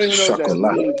don't even know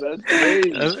what that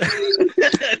means. That's crazy.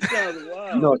 That sounds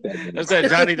wild. You know what that means. That's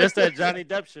that Johnny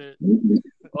Depp shit.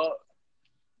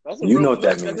 That's a real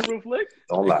flick. That's a real flick?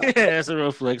 Don't lie. Yeah, that's a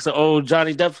real flick. It's an old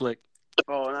Johnny Depp flick.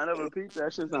 Oh, and I never peeped.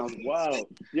 That shit sounds wild.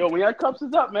 Yo, when your cups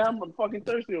is up, man, I'm fucking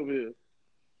thirsty over here.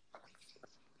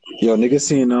 Yo, niggas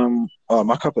seen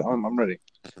my cup. I'm ready.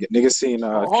 Niggas seen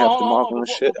Captain Marvel and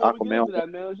shit. Aquaman. That,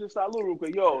 man, let's just salute real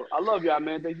quick. Yo, I love y'all,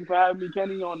 man. Thank you for having me,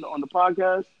 Kenny, on the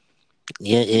podcast.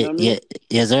 Yeah, you know yeah,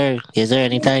 yes, sir. Yes, sir.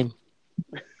 Anytime.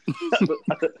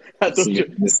 Listen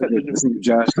to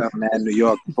Josh out in New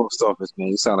York post office, man.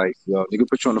 You sound like nigga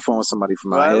put you on the phone with somebody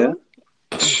from out here.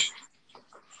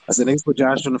 I said niggas put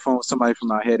Josh on the phone with somebody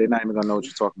from out here. They're not even gonna know what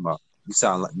you're talking about. You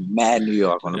sound like mad New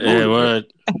York on the yeah,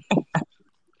 word.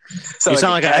 You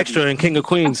sound like an extra in King of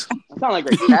Queens. I sound like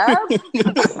a cab?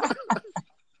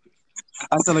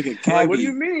 I sound like a cab. Like, what do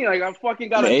you mean? Like, I fucking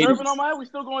got a turban on my head? We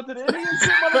still going to the Indian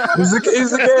shit, motherfucker?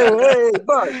 It's a game. Hey,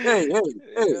 bud.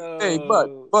 Hey, bud.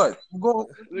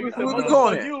 We're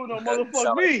going there. You, no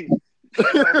motherfuck me.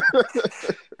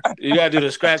 You gotta do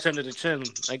the scratch under the chin.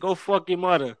 Like, go fuck your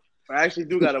mother. I actually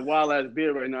do got a wild ass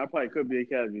beard right now. I probably could be a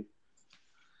cabbie.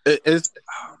 It's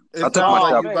I took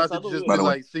like my you about to just be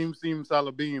like Seam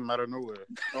Salabeam out of nowhere.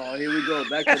 Oh, here we go.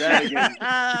 Back to that again.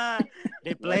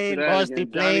 They playing, boss. They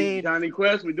playing. Johnny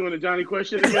Quest. We doing the Johnny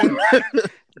Quest shit again.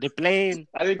 They playing.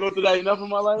 I didn't go through that enough in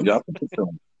my life. Yep.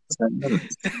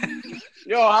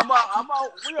 Yo, I'm out.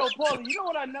 Yo, Paulie, you know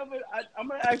what I'm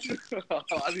gonna ask you.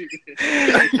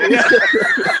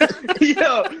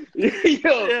 Yo,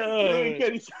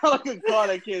 can he sound like a car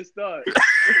that can't start?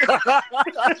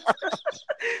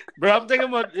 Bro, I'm thinking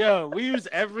about, we use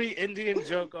every Indian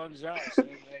joke on Josh. So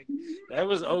like, that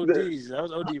was ODs. That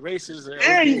was OD races.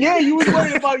 Yeah, you was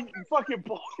worried about fucking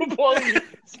Paulie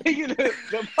singing the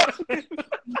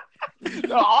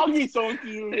Augie song to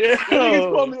you. Yeah.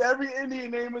 Niggas call me every Indian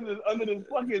name under the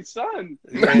fucking sun.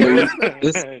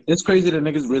 It's crazy that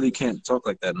niggas really can't talk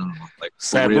like that no more. Like,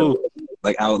 Sabu.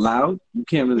 Like out loud, you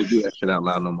can't really do that shit out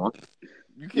loud no more.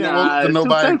 You can't walk to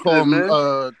nobody and call him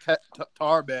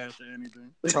Tarbash or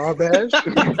anything. Tarbash?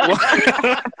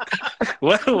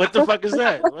 What the fuck is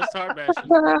that? What's Tarbash?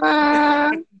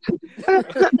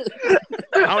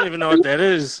 I don't even know what that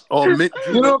is. Oh, you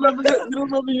don't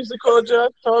remember you used to call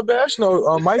Josh Tarbash?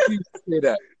 No, Mike used to say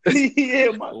that. Yeah,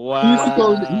 wow.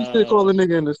 He used to call a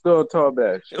nigga in the store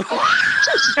Tarbash.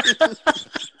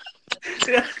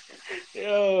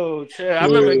 Yo, chill. I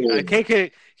remember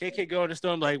KK going to the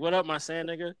store and like, what up, my sand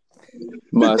nigga?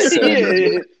 My sand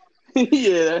nigga.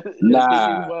 Yeah.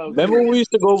 Nah. Remember when we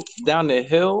used to go down the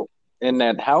hill in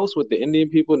that house with the Indian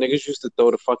people? Niggas used to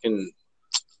throw the fucking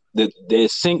their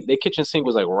sink, their kitchen sink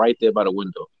was like right there by the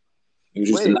window.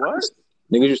 Wait, what?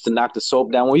 Niggas used to knock the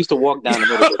soap down. We used to walk down the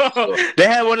middle of the store. They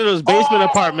had one of those basement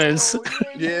apartments.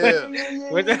 Yeah.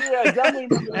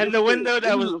 And the window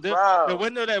that was the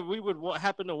window that we would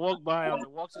happen to walk by on the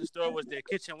walk to the store was their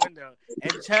kitchen window.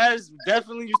 And Chaz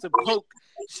definitely used to poke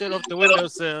shit off the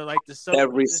windowsill like the soap.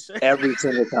 Every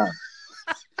single time.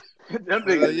 That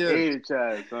nigga hated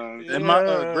Chaz, son. And my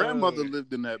grandmother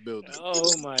lived in that building.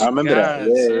 Oh my god. I remember that.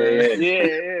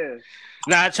 Yeah.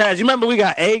 Nah, Chaz, you remember we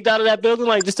got egged out of that building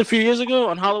like just a few years ago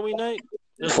on Halloween night?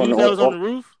 The dude that was on the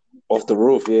roof? Off the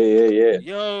roof, yeah.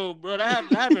 Yo, bro, that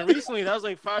happened recently. That was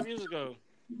like 5 years ago.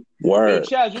 Word.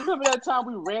 Hey, Chaz, you remember that time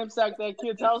we ransacked that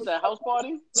kid's house, that house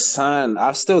party? Son,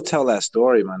 I still tell that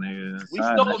story, my nigga. We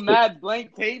stole mad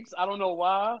blank tapes. I don't know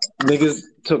why. Niggas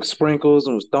took sprinkles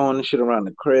and was throwing the shit around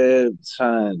the crib.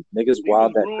 Son, niggas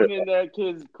wild that crib. Ruining that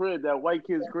kid's crib, that white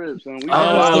kid's crib, son.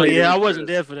 I wasn't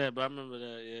there for that, but I remember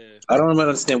that, yeah. I don't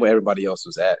understand where everybody else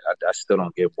was at. I still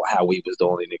don't get how we was the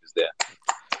only niggas there.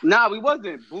 Nah, we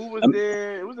wasn't. Boo was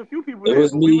there. It was a few people there. It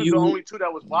was me, we was the only two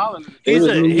that was wilding.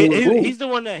 He's the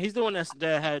one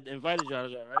that had invited y'all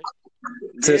to that, right?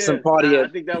 To some party. I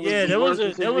think that was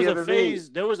there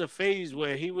was a phase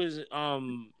where he was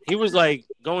like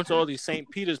going to all these St.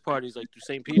 Peter's parties, like through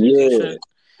St. Peter's and shit.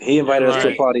 He invited us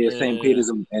to a party at St. Peter's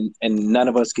and none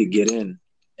of us could get in.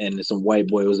 And some white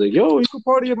boy was like, "Yo, you can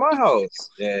party at my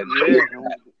house." And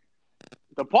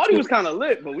the party was kind of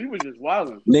lit, but we were just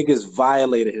wilding. Niggas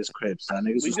violated his crib, son.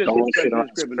 Niggas was throwing shit on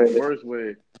his crib in the worst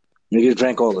way. Niggas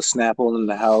drank all the Snapple in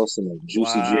the house and the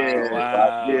juicy juice.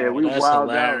 Yeah, we that's wild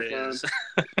hilarious. out,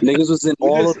 son. Niggas was in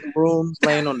all of the rooms,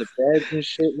 laying on the beds and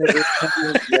shit.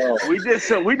 Niggas.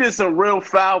 We did some real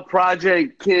foul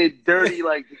Project Kid dirty,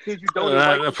 like the kids you don't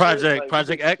invite.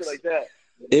 Project X. Like that.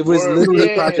 It was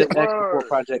literally Project X before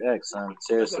Project X, son.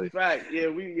 Seriously. That's a fact. Yeah,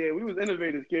 we was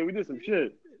innovators, kid. We did some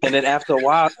shit. And then after a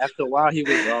while, he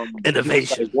was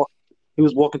innovation. He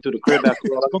was walking through the crib after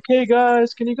a while, like, okay,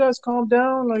 guys, can you guys calm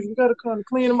down? Like, you gotta kind of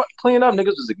clean up. Niggas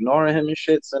was ignoring him and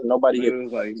shit. So nobody. It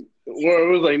was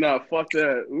like, nah, fuck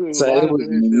that. So it was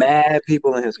mad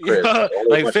people in his crib. Yeah,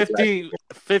 like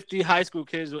 50 high school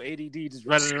kids with ADD just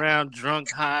running around drunk,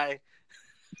 high.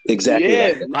 Exactly.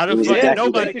 Yeah. How the fuck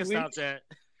nobody can stop that?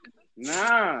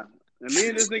 Nah. And me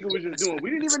and this nigga was just doing. We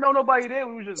didn't even know nobody there.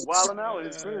 We was just wilding out in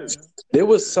his crib. There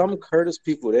was some Curtis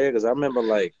people there because I remember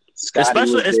like Scotty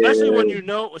especially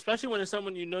when it's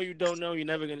someone you don't know, you're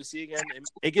never gonna see again.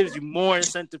 It gives you more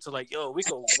incentive to like, yo, we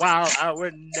go wild out.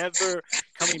 We're never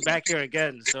coming back here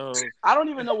again. So I don't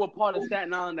even know what part of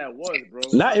Staten Island that was, bro.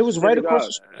 Nah, it was right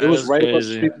across. It was right across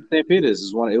the street from St.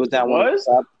 Peter's. It was down one.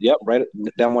 Yep, right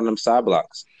down one of them side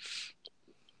blocks.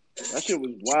 That shit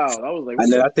was wild. I was like,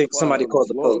 and then I think somebody called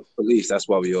the police. That's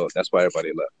why everybody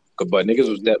left. But niggas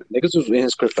was in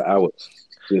his crib for hours.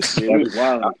 It was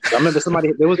wild. I remember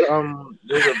there was a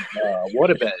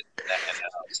waterbed in that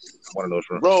house. One of those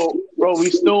rooms. Bro, we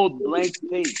stole blank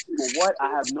tape. For what? I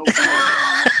have no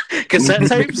clue. Cassette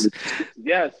tapes?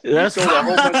 Yes. That's we stole a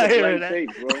whole bunch of blank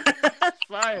tapes, bro. That's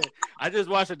fire. I just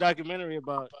watched a documentary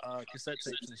about cassette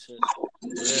tapes and shit.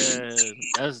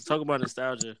 Yeah, that's talk about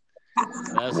nostalgia.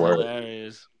 That's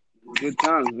hilarious. Good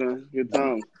times, man. Good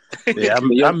times. Yeah,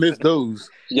 I miss those.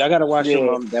 Y'all gotta watch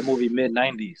that movie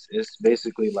mid-90s. It's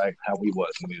basically like how we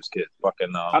was when we was kids.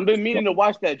 Fucking. I've been meaning to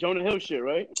watch that Jonah Hill shit,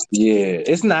 right? Yeah,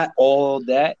 it's not all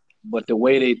that, but the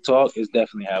way they talk is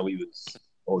definitely how we was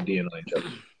ODing on each other.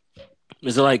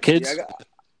 Is it like Kids?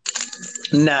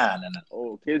 Nah.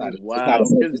 Oh, Kids is wild.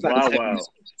 Kids is wild. Yeah,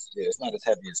 it's not as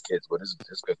heavy as Kids, but it's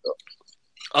good though.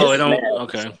 Oh, it don't.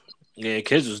 Okay. Yeah,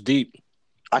 Kids was deep.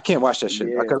 I can't watch that shit.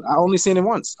 Yeah. I only seen it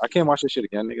once. I can't watch that shit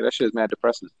again, nigga. That shit is mad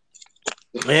depressing.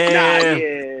 Yeah.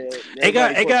 It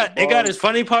got its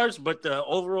funny parts, but the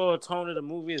overall tone of the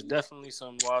movie is definitely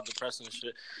some wild, depressing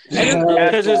shit.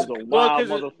 Because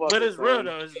but it's real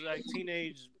though. It's like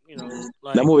teenage,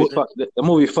 like that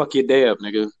movie fuck your day up,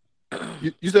 nigga.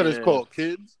 You said it's called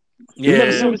Kids? You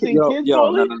never seen Kids?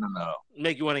 No.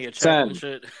 Make you want to get checked and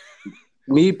shit.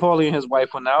 Me, Paulie, and his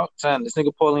wife went out. Son, this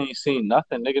nigga Paulie ain't seen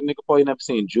nothing. Nigga Paulie never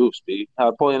seen Juice, B.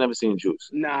 How Paulie never seen Juice?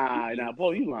 Nah,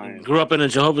 Paulie, you lying. Grew up in a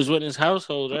Jehovah's Witness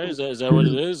household, right? Is that what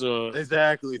it is? Or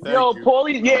exactly.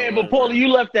 Paulie, but Paulie, you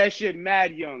left that shit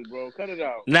mad young, bro. Cut it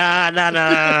out. Nah.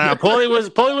 Paulie was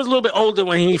a little bit older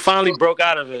when he finally broke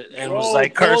out of it and was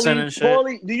like cursing and shit.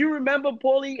 Paulie, do you remember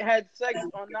Paulie had sex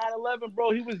on 9/11,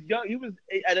 bro? He was young. He was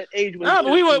at an age when.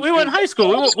 But we were in high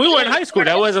school. We were in high school.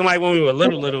 That wasn't like when we were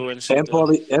little and shit.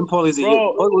 Paulie's a year.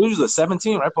 He was a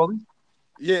 17, right, Paulie?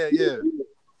 Yeah.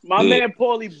 My man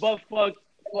Paulie butt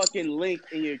fucking Link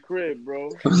in your crib, bro.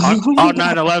 On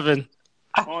 9/11.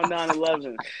 On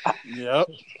 9/11. Yep.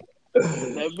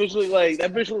 That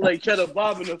bitch look like Cheddar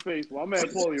Bob in the face. My man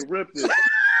Paulie ripped it.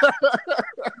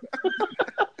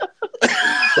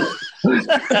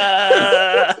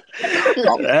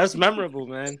 That's memorable,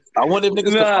 man. I wonder if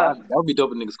niggas could find her. That would be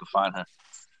dope if niggas could find her.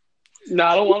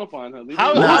 Nah, I don't want to find her.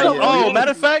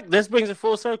 Matter of fact, this brings it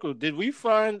full circle. Did we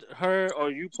find her or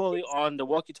you, Paulie, on the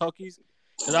walkie-talkies?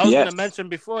 Because I was going to mention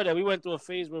before that we went through a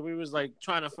phase where we was like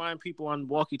trying to find people on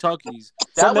walkie-talkies.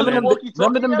 Remember them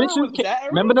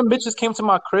bitches came to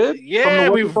my crib? Yeah,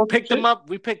 we picked them up.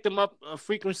 We picked them up a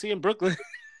frequency in Brooklyn.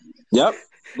 Yep.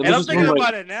 And I'm thinking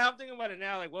about it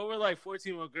now. Like, what were like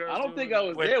 14-year-old girls? I don't think I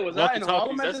was there. Was I in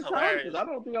Harlem at the time? Because I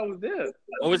don't think I was there.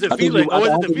 Or was it V-Link? Was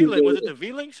it the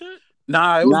V-Link shit?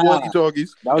 Nah, it was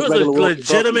walkie-talkies. It was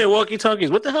legitimate walkie-talkies.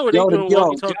 What the hell were they doing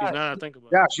walkie-talkies? Now I think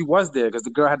about it. Yeah, she was there because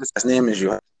the girl had the same name as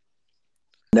you.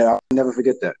 I'll never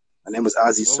forget that. Her name was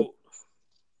Ozzy.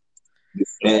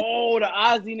 The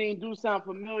Ozzy name do sound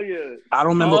familiar. I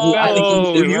don't remember who.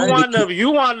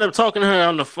 You wound up talking to her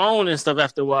on the phone and stuff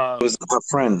after a while. It was her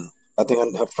friend. I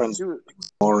think her friend's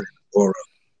Aura.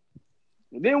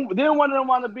 Then one of them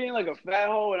wound up being like a fat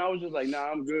hoe, and I was just like,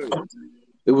 nah, I'm good.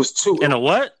 It was two. And a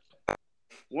what?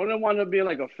 One of them wound up being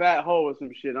like a fat hoe or some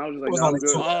shit. And I was just like, nah, I'm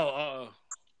good.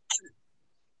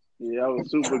 Yeah, I was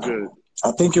super good.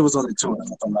 I think it was only two,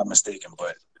 if I'm not mistaken.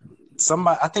 But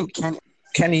somebody, I think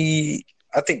Kenny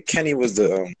was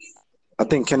the. I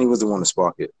think Kenny was the one to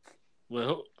spark it.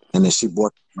 Well, and then she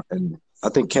bought, and I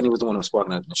think Kenny was the one who was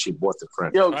sparking it, and she bought the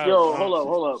friend. Yo,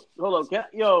 hold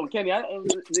up. Kenny, I'm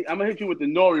gonna hit you with the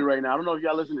Nori right now. I don't know if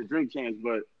y'all listen to Drink Champs,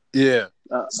 but yeah,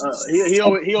 he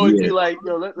always be like,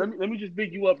 yo, let me just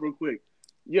big you up real quick.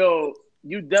 Yo,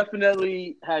 you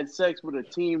definitely had sex with a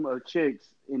team of chicks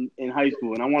in high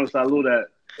school, and I want to salute that.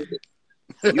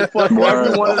 You fucked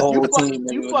every one of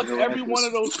you fucked every one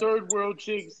of those third world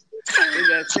chicks in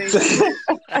that same team.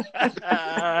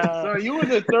 So you was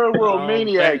a third world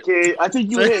maniac, kid. I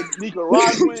think you hit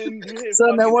Nicaraguan. You hit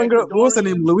son, that one girl, what was her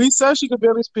name? Louisa? She could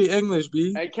barely speak English,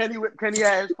 B. And Kenny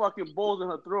had his fucking balls in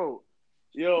her throat.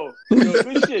 Yo,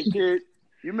 good shit, kid.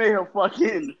 You made her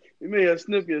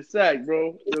sniff your sack,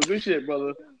 bro. Yo, good shit,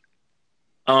 brother.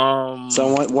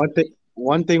 So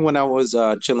one thing when I was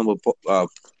chilling with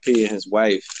P and his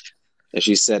wife, and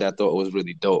she said I thought it was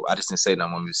really dope. I just didn't say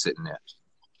nothing when we were sitting there.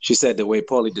 She said the way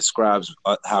Paulie describes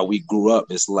how we grew up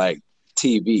is like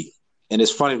TV. And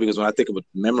it's funny because when I think about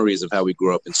memories of how we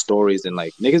grew up in stories and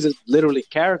like niggas is literally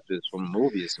characters from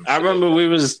movies. I remember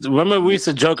we used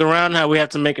to joke around how we had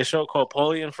to make a show called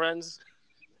Paulie and Friends.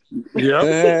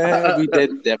 Yeah, we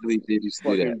definitely did used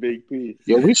to do that. Big P.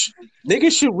 Yo,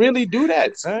 niggas should really do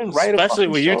that, son. Right, especially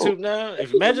with YouTube now.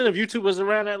 Imagine if YouTube was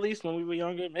around at least when we were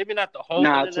younger. Maybe not the whole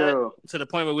internet to the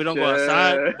point where we don't go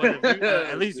outside, but if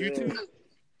at least YouTube.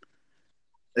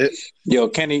 Yo,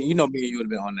 Kenny, you know me and you would have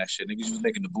been on that shit. Niggas was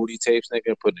making the booty tapes,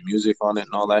 nigga, putting the music on it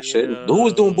and all that shit. Who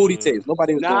was doing booty tapes?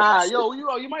 Nobody was doing that.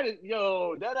 You might have,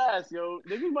 that ass,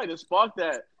 niggas might have sparked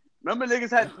that. Remember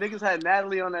niggas had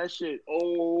Natalie on that shit.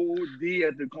 OD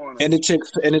at the corner. And the chick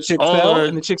fell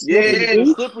and the chick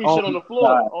the slippery shit on the floor.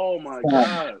 God. Oh my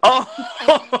god.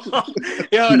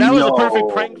 Yo, that was a perfect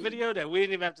prank video that we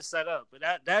didn't even have to set up. But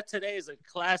that today is a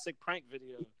classic prank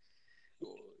video.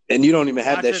 And you don't even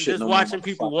have that shit. Just watching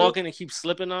people walking and keep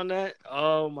slipping on that.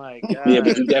 Oh my god. Yeah,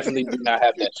 but you definitely do not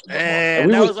have that shit. Man,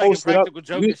 that was like a practical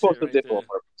joke. We was posted up there on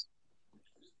purpose.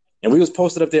 And we was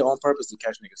posted up there on purpose to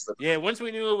catch niggas slipping. Yeah, once we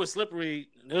knew it was slippery,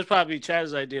 it was probably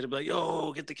Chad's idea to be like,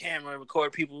 yo, get the camera and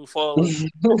record people who fall.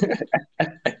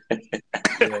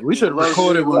 Yeah, we should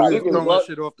record it when we throwing that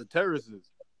shit off the terraces.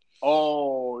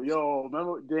 Oh, yo,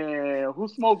 remember? Damn, who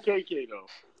smoked KK though?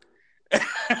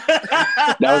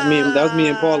 That was me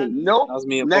and Paulie. Nope. That was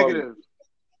me and Negative.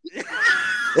 Paulie.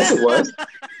 Yes, it was.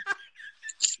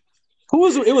 Who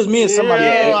was it? Was me and somebody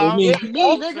else. Me,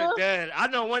 nigga. Dead. I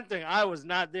know one thing. I was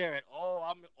not there at all.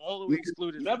 I'm all the way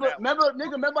excluded. Remember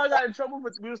I got in trouble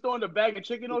with we was throwing the bag of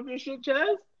chicken off your shit,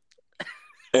 Chaz?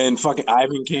 And fucking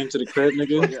Ivan came to the crib,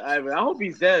 nigga. Yeah, Ivan. I hope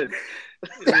he's dead.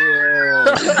 Yeah.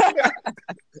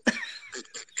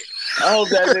 I hope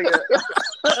that nigga.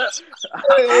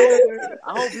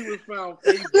 I hope he was found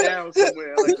face down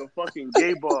somewhere like a fucking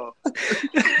gay bar.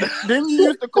 Didn't you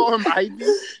used to call him Ivy?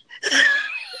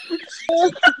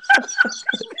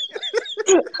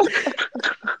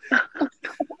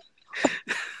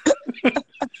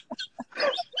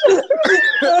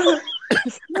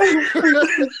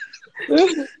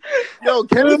 Yo,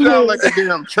 Kenny sound like a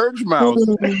damn church mouse.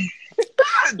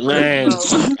 Man,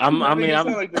 I'm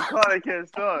like the car that can't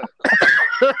start.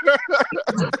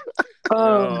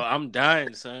 I'm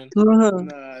dying, son.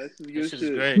 Nah, this is good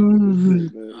shit. Great.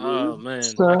 Oh man,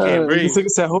 I can't breathe.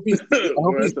 I hope he's dead.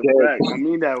 I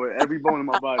mean that with every bone in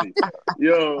my body.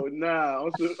 Yo, nah,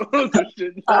 on some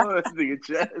shit. No, this nigga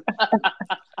Chad.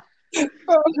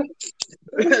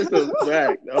 That's a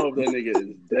fact. I hope that nigga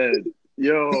is dead.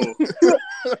 Yo.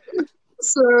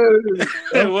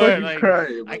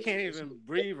 I can't even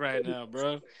breathe right now,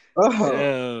 bro.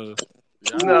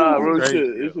 Nah, real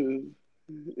shit.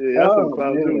 That's some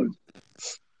foul dude.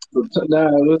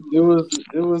 Nah, it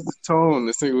was the tone.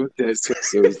 This thing was dead.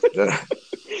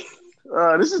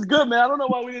 This is good, man. I don't know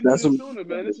why we didn't do this sooner,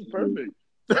 man. This is perfect.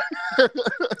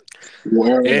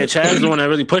 Yeah, Chad's the one that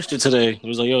really pushed it today. He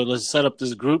was like, "Yo, let's set up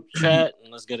this group chat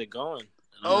and let's get it going."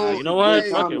 Oh, you know what?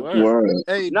 Fuck it.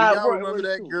 Hey, do y'all remember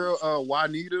that girl,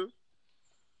 Juanita?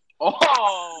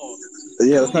 Oh,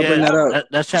 yeah. Let's not bring that up.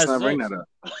 That's Chad's. Let's not bring that up.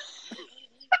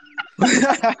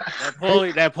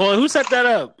 That Paulie, who set that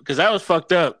up? Because that was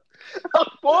fucked up.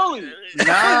 Paulie.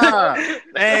 Nah,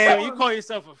 man, you call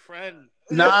yourself a friend.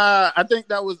 Nah, I think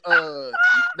that was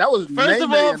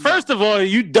First of all,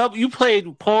 you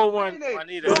played Paul Juanita.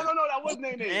 No, that was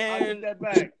Nene. I take that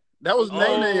back. That was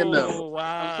Nene and them.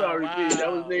 Wow, I'm sorry, P.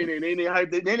 That was Nene. Nene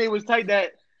hyped it. Nene was tight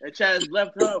that Chaz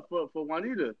left her for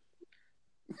Juanita.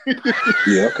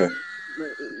 Yeah, okay.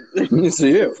 So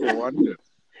yeah, for Juanita.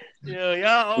 Yo,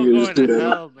 y'all all going to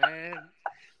hell, man.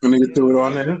 Let me throw it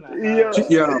on there.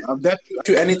 Yo, I bet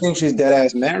you anything she's dead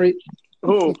ass married.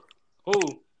 Who?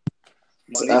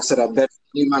 I said I bet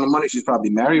the amount of money she's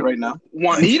probably married right now.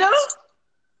 Juanita?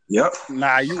 Yep.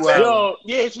 Nah, you wild. Yo,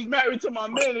 yeah, she's married to my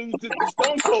man, the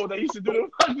Stone Cold that used to do the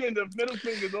fucking the middle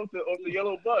fingers off the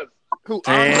yellow bus. Who?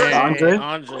 Andre?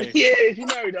 Andre. Yeah, she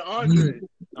married to Andre.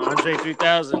 Andre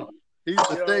 3000. He used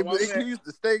to Yo, stay. my man. He used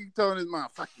to stay telling his mom,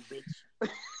 "Fuck you, bitch."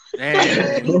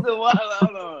 Damn. He's a wild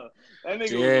out on. That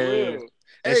nigga was real.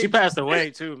 And she passed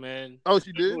away too, man. Oh,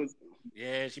 she did.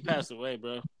 Yeah, she passed away,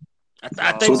 bro. I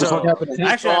So think what the so. fuck happened to him?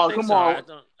 Actually, I think come so. on. I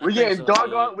think Getting so, dark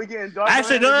yeah. on. We getting dark.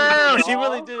 Actually, on no, her. she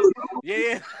really did.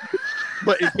 Yeah.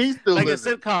 But is he still Like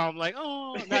living? a sitcom. Like,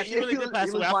 oh, nah, she really did pass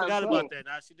He away. was I by forgot himself. about that.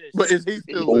 Nah, she did. But is he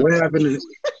still But living?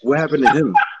 what happened to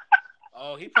him?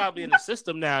 Oh, he probably in the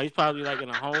system now. He's probably like in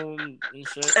a home and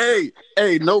shit.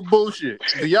 Hey, no bullshit.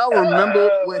 Do y'all remember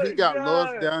Oh when he my got God.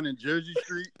 lost down in Jersey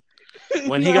Street?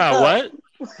 When he got what?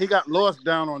 He got lost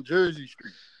down on Jersey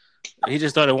Street. He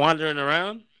just started wandering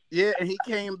around? Yeah, and he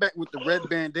came back with the red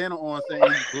bandana on saying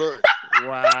he's blood.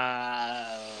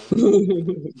 Wow.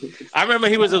 I remember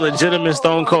he was a legitimate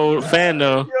Stone Cold fan,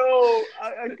 though. Yo,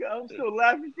 I'm still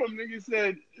laughing from nigga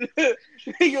said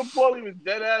nigga Paulie was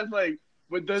dead ass like,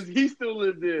 but does he still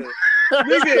live there?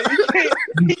 Nigga,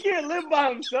 he can't live by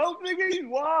himself, nigga. He's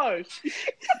washed.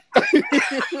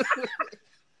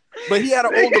 But he had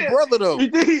an older brother though. You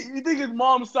think his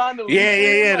mom signed the lease?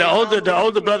 Yeah. Like, The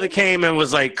older brother came and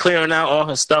was like clearing out all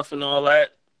her stuff and all that.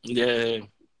 Yeah.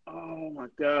 Oh my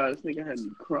god, this nigga had me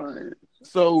crying.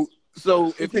 So if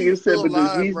Nigga he's said, still but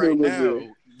does he alive still right live now,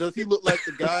 there? does he look like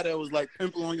the guy that was like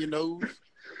pimple on your nose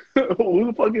Who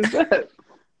the fuck is that?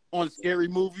 on Scary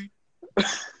Movie?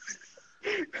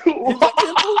 Pimple on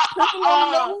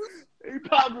the nose? He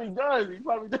probably does. He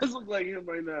probably does look like him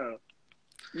right now.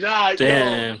 Nah,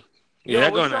 Damn. Yo, Yeah,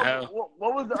 what's going to up? hell.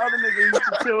 What was the other nigga who used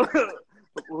to kill?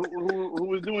 who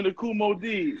was doing the Kumo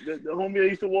D? The homie that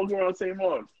used to walk around St.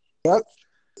 Mark's. Chuck?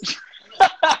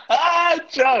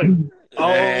 Chuck. Oh,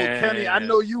 Man. Kenny, I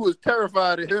know you was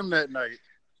terrified of him that night.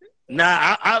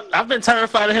 Nah, I've been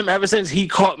terrified of him ever since he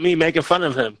caught me making fun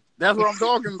of him. That's what I'm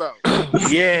talking about.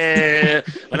 Yeah.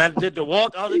 When I did the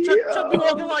walk, I was like, Chuck be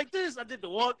walking like this. I did the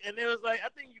walk, and it was like, I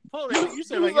think you pulled it. You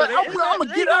said, He was like, like, I'm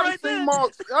gonna get out of St.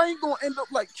 Mark's. I ain't gonna end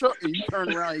up like Chuck. And you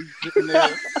turn around, he's sitting there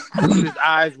with his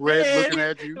eyes red, looking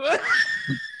at you.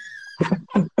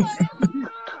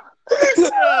 Yo,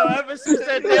 ever since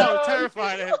that day, I was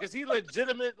terrified of him because he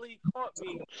legitimately caught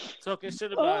me talking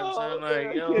shit about him. So I'm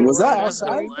like, yo, Was that that's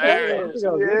outside? hilarious.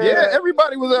 Yeah,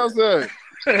 everybody was outside.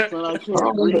 Son, I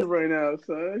can't breathe right now,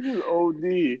 son. This is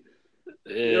OD.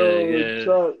 Yeah.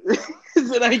 Chuck.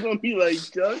 Said I ain't gonna be like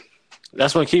Chuck.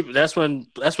 That's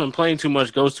when playing too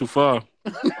much goes too far.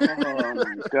 Oh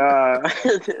my god.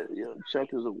 Yo, Chuck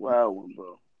is a wild one,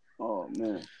 bro. Oh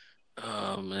man.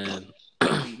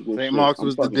 St. Mark's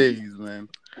was the days, man.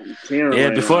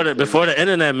 Yeah, before the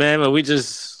internet, man, but we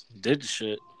just did the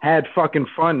shit. Had fucking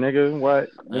fun, nigga. What?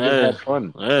 Niggas had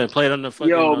fun. Yeah, played on the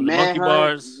fucking on the monkey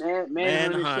bars.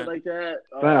 Manhunt and shit like that.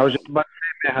 Son, I was just about to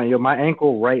say Manhunt. Yo, my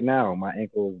ankle right now, my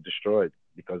ankle is destroyed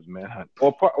because of Manhunt.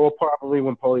 Or probably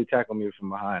when Paulie tackled me from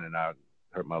behind and I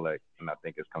hurt my leg, and I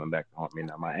think it's coming back to haunt me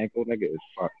now. My ankle, nigga, is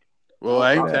fucked. Well,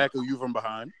 I ain't tackle you from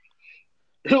behind.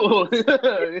 You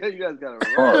guys got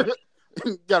it wrong.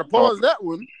 Gotta pause that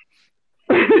one.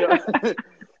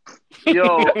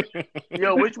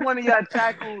 Yo, which one of y'all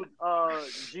tackled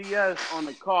GS on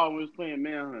the car when we was playing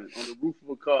Manhunt on the roof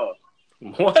of a car?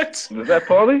 What? Was that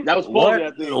Paulie? That was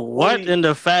Paulie, I think. What in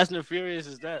the Fast and Furious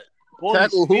is that? Paulie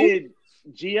Tackle who?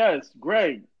 GS,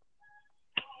 Greg.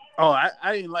 Oh, I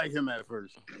didn't like him at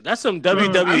first. That's some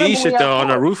WWE shit though on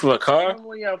the roof of a I car. remember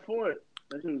when y'all fought.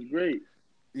 That shit was great.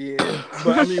 Yeah,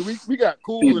 but I mean, we got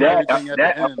cool and everything at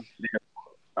the end.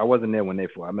 I wasn't there when they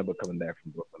fought. I remember coming back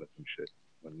from Brooklyn or some shit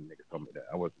when niggas told me that.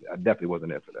 I definitely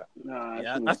wasn't there for that. Nah,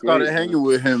 Yeah, I started hanging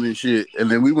with him and shit, and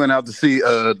then we went out to see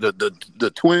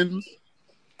the twins.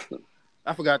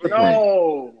 I forgot.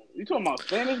 No, you talking about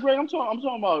Spanish Greg? I'm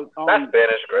talking about That's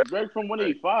Spanish, Greg. Greg from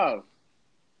 185.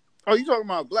 Oh, you talking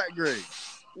about Black Greg?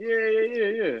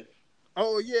 Yeah.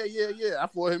 Oh yeah. I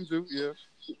fought him too. Yeah.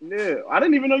 Yeah, I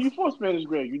didn't even know you fought Spanish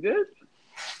Greg. You did?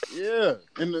 Yeah,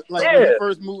 and when he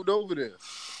first moved over there.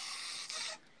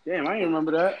 Damn, I didn't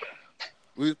remember that.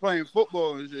 We was playing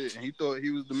football and shit, and he thought he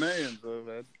was the man, so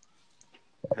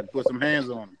I had to put some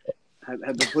hands on him.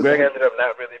 Had to put Greg ended up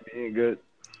not really being good.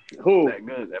 Who? That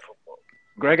good at football.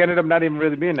 Greg ended up not even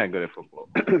really being that good at football.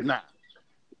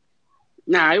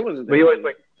 Nah, he wasn't. But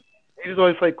he just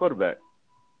always played quarterback.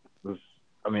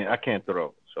 I can't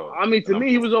throw. So I mean, to me,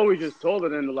 he was always just taller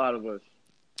than a lot of us.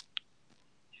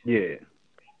 Yeah.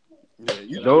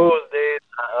 Yeah, Those days,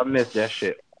 I miss that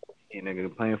shit.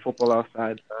 nigga playing football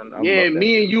outside, son. I Yeah, love that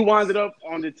me shit. and you wound up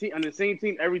on the same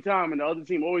team every time, and the other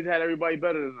team always had everybody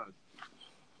better than us.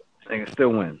 Nigga still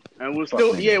win. And we'll Fuck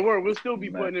still, nigga. we'll still be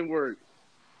Man. putting in work.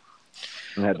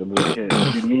 And had the little kids.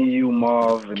 It'd be me, you,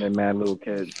 Marv, and then mad little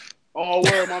kids. Oh,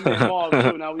 word, my man Marv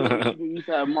too. Now we used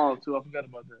to have Marv too. I forgot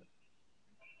about that.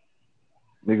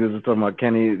 Niggas was talking about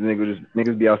Kenny.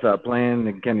 Niggas be outside playing.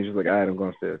 And Kenny's just like, all right, I'm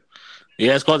going upstairs.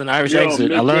 Yeah, it's called an Irish Yo,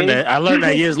 exit. I mid-game? learned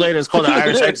that years later. It's called an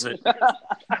Irish exit.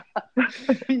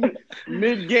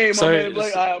 Mid game, So- my man's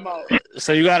like, all right, I'm out.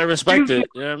 So you gotta respect it.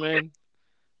 You know what I mean?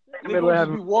 Nigga will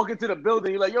just be walking to the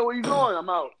building. You're like, yo, where you going? I'm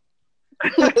out.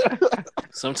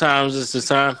 Sometimes it's the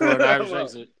time for an Irish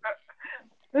exit.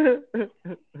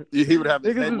 He would have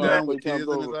his Niggas head is down with halfway tears in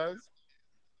his over.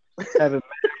 eyes. Having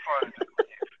mad fun.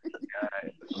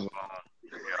 Alright,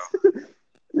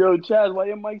 Yo, Chaz, why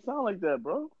your mic sound like that,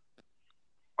 bro?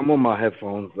 I'm on my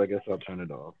headphones. I guess I'll turn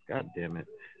it off. God damn it.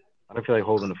 I don't feel like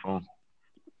holding the phone.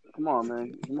 Come on,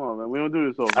 man. We don't do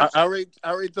this over. I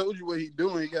already told you what he's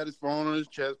doing. He got his phone on his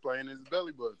chest, playing his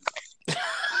belly button.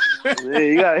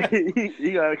 Yeah,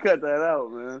 you gotta cut that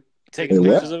out, man. Taking Hey,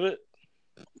 what? pictures of it.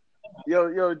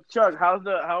 Yo, Chuck, how's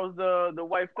the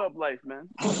wifed up life, man?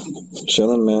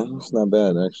 Chilling, man. It's not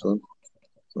bad, actually.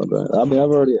 It's not bad. I mean,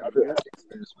 I've had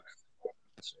experience with it.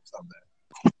 It's not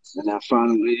bad. And now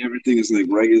finally, everything is like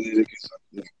regulated.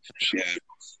 She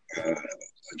had a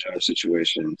job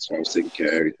situation, so I was taking care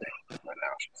of everything. Right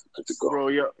now, she's good to go. Bro,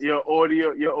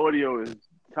 your audio is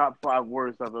top 5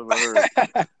 worst I've ever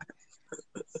heard.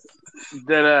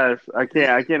 Dead ass. I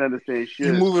can't understand shit.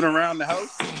 You moving around the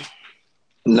house?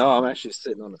 No, I'm actually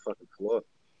sitting on the fucking floor,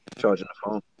 charging the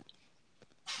phone.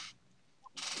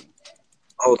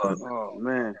 Hold on. Oh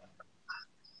man.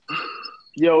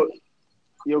 Yo,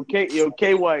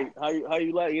 K White, how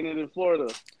you liking it in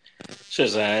Florida?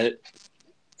 Just alright.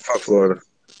 Fuck Florida.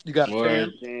 You got a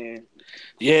Word. tan? Man.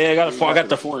 Yeah, I got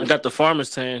the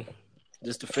farmer's tan.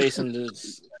 Just the face and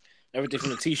everything from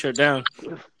the t-shirt down.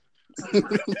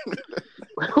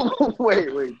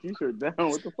 wait, t-shirt down.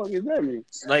 What the fuck does that mean?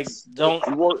 Like, don't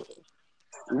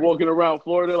You walking around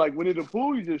Florida like Winnie the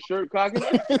Pooh? You just shirt cocking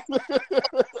it?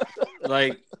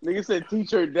 like Nigga said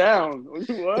t-shirt down.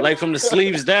 What? like from the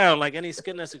sleeves down. Like any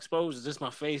skin that's exposed is just my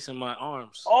face and my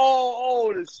arms.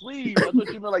 Oh, the sleeve. I thought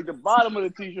you meant like the bottom of the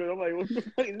t-shirt. I'm like, what the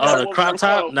fuck is Oh, that? the crop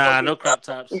top? Nah, no crop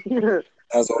tops.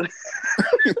 That's all.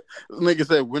 Nigga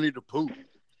said Winnie the Pooh.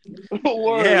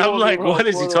 Yeah, I'm like, what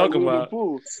is he talking about?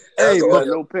 Hey, That's but,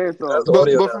 no pants on. That's but,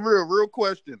 audio but now. for real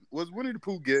question. Was Winnie the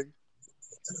Pooh gay?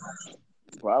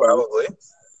 Probably.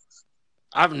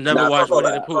 I've never Nah, watched fuck all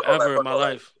Winnie the that. Pooh Fuck all that. ever in my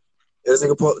life. Yeah, this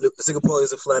nigga Paul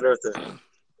is a flat earther.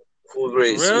 Who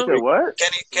agrees? For real? You said what?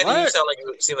 Kenny, What?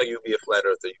 you seem like you'd be a flat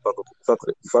earther. You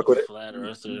fuck with it. Flat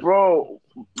earther. Bro,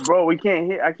 we can't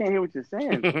hear. I can't hear what you're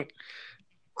saying.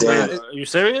 Damn. Wait, are you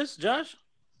serious, Josh?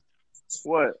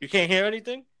 What? You can't hear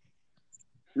anything?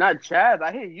 Not Chaz.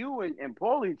 I hear you and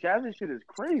Paulie. Chaz's shit is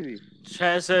crazy.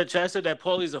 Chaz said that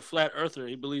Paulie's a flat earther.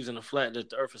 He believes in that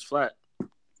the earth is flat.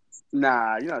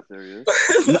 Nah, you're not serious.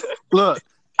 Look,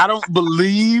 I don't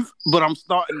believe, but I'm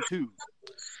starting to.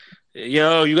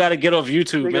 Yo, you got to get off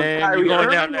YouTube, Nigga, man. Kyrie You're going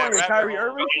Irving? down that You want rabbit Kyrie hole.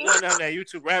 Irving You're going down that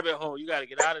YouTube rabbit hole. You got to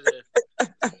get out of there.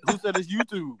 Who said it's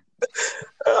YouTube?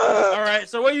 All right,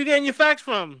 so where you getting your facts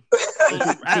from?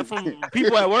 From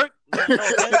people at work? No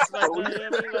offense, like, you know what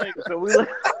I mean? Like, So we live,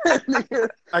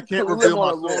 I can't we live reveal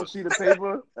on a my long source. sheet of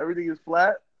paper. Everything is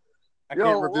flat. I Yo,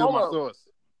 can't reveal hold my up. source.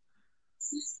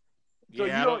 So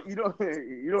yeah, you don't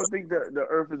think that the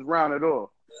Earth is round at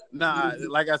all? Nah,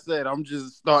 like I said, I'm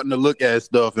just starting to look at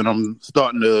stuff and I'm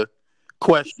starting to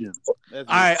question. That's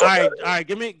all right.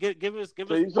 Give us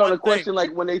So you one saw the thing. question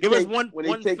like when they Give take us one when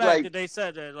they take fact like that they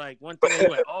said that like one thing that you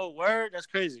went, oh word, that's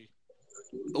crazy.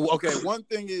 Okay, one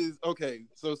thing is,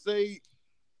 so say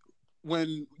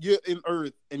when you're in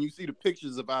Earth and you see the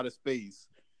pictures of outer space,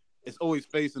 it's always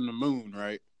facing the moon,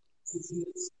 right?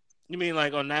 You mean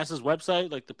like on NASA's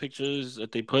website, like the pictures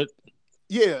that they put?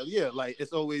 Yeah, like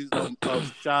it's always a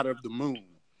shot of the moon.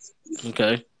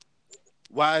 Okay.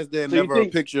 Why is there So you never think-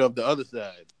 a picture of the other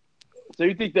side? So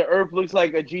you think the Earth looks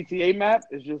like a GTA map?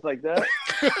 It's just like that?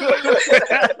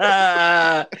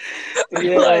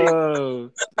 Yo.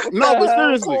 No, but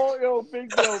seriously. Oh, yo, Big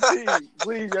Joe,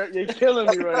 please, you're killing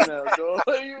me right now, dog.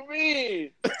 What do you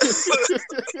mean?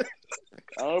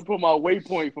 I'm gonna put my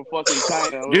waypoint for fucking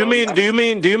China.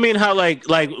 Do you mean how like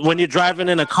when you're driving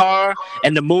in a car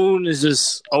and the moon is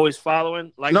just always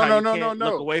following? Like No, how no, you no, can't no,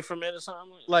 no. look away from it or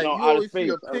something? Like No, you outer always see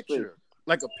space, a outer picture,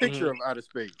 like a picture of outer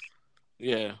space.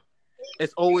 Yeah.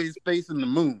 It's always facing the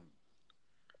moon.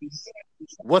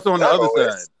 What's on the Not other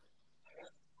always. side?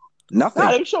 Nothing.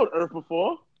 Nah, they showed Earth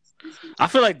before. I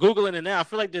feel like Googling it now. I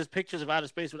feel like there's pictures of outer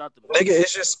space without the moon. Nigga,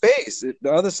 it's just space.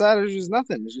 The other side is just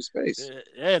nothing. It's just space.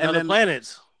 Yeah, other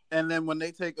planets. And then when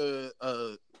they take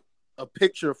a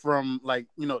picture from, like,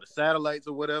 you know, the satellites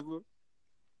or whatever,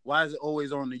 why is it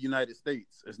always on the United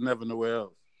States? It's never nowhere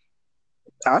else.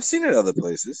 I've seen it other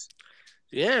places.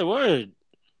 Yeah, word.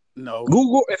 No.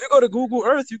 Google. If you go to Google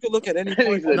Earth, you can look at any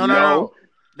point. No.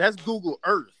 That's Google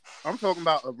Earth. I'm talking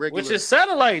about a regular. Which is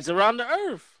satellites around the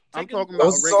Earth. I'm talking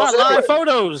about live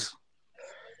photos.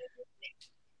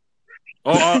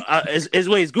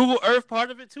 Is Google Earth part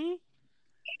of it too?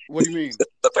 What do you mean?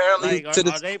 Apparently, to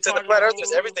the flat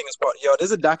earthers, everything is part. Yo,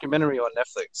 there's a documentary on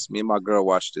Netflix. Me and my girl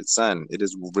watched it. Son, it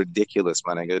is ridiculous,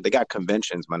 my nigga. They got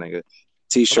conventions, my nigga.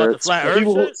 T-shirts.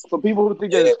 For people who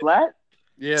think that it's flat?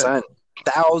 Yeah. Son,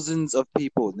 thousands of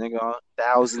people, nigga.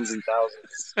 Thousands and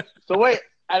thousands. So wait,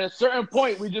 at a certain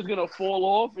point, we're just going to fall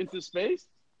off into space?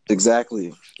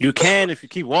 Exactly. You can if you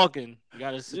keep walking. You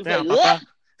got to sit down, like,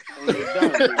 papa.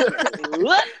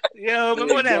 What? Yo,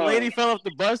 remember when that lady fell off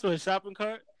the bus with a shopping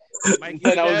cart? That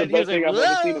was the best thing I've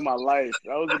ever seen in my life.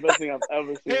 That was the best thing I've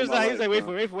ever seen. He was like,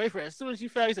 wait for it. As soon as she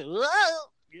fell, he said, whoa.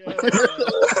 Yeah,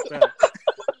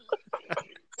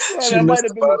 that might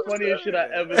have been the funniest shit I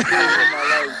ever seen in my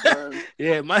life, man.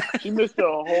 Yeah, she missed a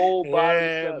whole body.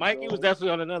 Yeah, Mikey was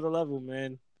definitely on another level,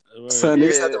 man. Son,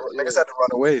 niggas had to run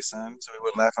away, son, so he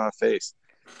wouldn't laugh on our face.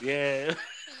 Yeah.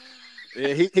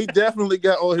 Yeah, he definitely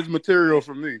got all his material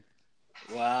from me.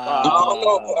 Wow.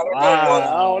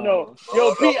 I don't know.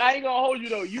 Yo, Pete, I ain't gonna hold you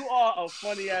though. You are a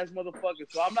funny ass motherfucker,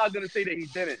 so I'm not gonna say that he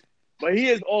didn't. But he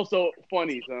is also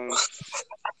funny, son.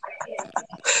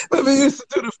 Let me used to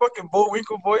do the fucking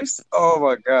Bullwinkle voice. Oh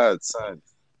my god, son.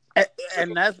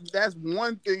 And that's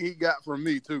one thing he got from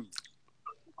me too.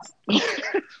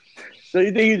 So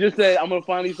you think he just said, I'm gonna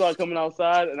finally start coming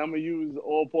outside and I'm gonna use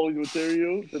all Paulie's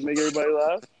material to make everybody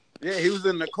laugh? Yeah, he was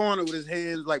in the corner with his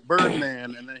hands like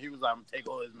Birdman, and then he was like, I'm gonna take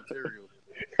all his material.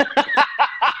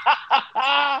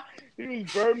 He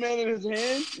was Birdman in his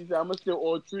hands. He said, I'm gonna steal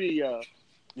all three of y'all.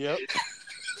 Yep.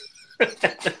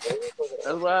 That's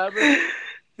what happened.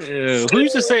 Yeah. Who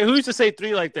used to say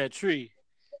three like that? Three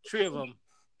of them.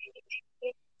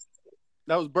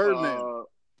 That was Birdman.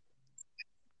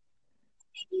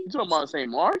 You talking about St.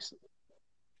 Mark's?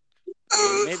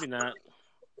 Maybe not.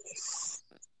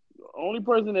 The only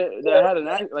person that had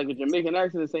a Jamaican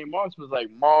accent in St. Mark's was like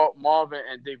Marvin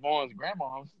and Devon's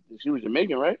grandma. She was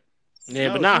Jamaican, right?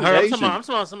 Yeah, but not her. I'm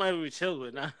talking about somebody we chilled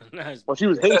with. Not well, she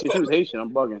was Haitian. She was Haitian.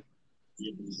 I'm bugging.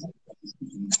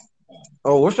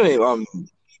 Oh, what's her name?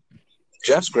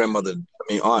 Jeff's grandmother,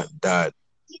 aunt, died.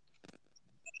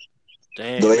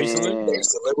 Damn, the lady recently? They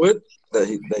used to live with, that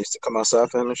used to come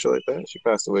outside for him and shit like that. She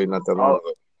passed away not that long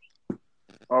ago.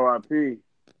 R.I.P.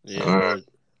 Yeah.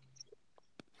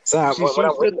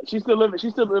 She's still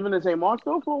living in St. Mark's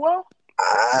though for a while.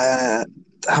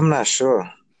 I'm not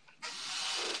sure.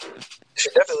 She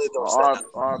definitely lived on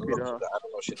R.I.P. to her. I don't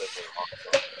know if she lived in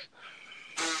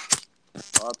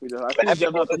R.I.P. to her. I think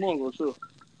Jeff not too long ago too.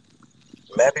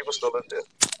 Mad people still live there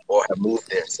or have moved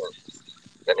there, so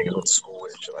that nigga went to school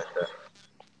and shit like that.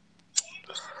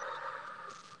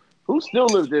 Who still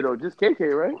lives there though? Just KK,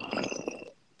 right?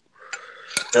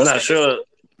 I'm not sure.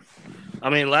 I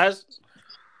mean, last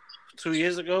 2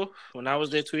 years ago, when I was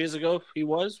there 2 years ago, he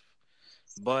was.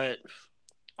 But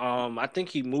I think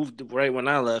he moved right when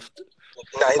I left.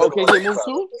 KK moved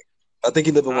too? I think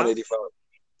he lived in 185.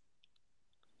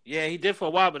 Yeah, he did for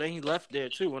a while, but then he left there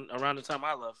too around the time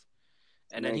I left.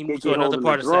 And then he moved KK to another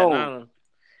part of Staten Island.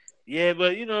 Yeah,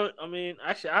 but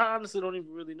actually, I honestly don't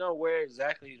even really know where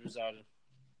exactly he's residing.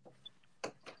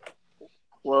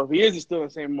 Well, if he is still in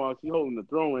St. Mark's, he's holding the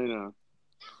throne right now.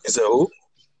 Is it who?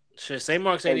 Shit, St.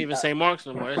 Mark's ain't even St. Mark's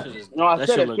no more. That shit is, no, I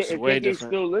said looks if way KK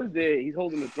different. still lives there, he's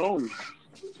holding the throne.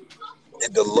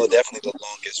 Definitely the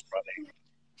longest running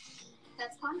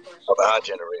of our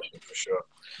generation for sure.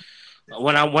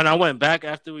 When I went back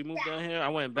after we moved down here, I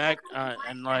went back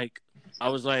and I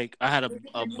was like, I had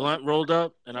a blunt rolled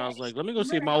up, and I was like, let me go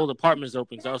see if my old apartment's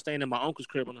open. Cause I was staying in my uncle's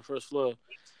crib on the first floor,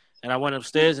 and I went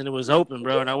upstairs and it was open,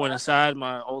 bro. And I went inside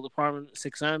my old apartment,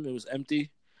 6M. It was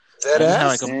empty.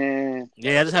 I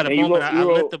just had a moment. I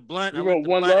lit the blunt. I lit the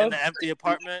blunt in the empty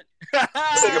apartment. One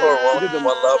love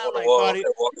on the wall.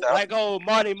 Like old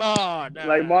Marty Marr.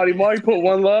 Like Marty Marr, you put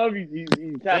one love. You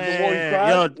tapped the wall, you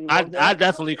cried. Yo, I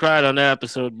definitely cried on that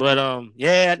episode. But I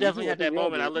definitely had that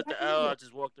moment. I lit the L. I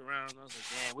just walked around. I was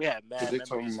like, man, we had mad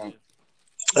memories.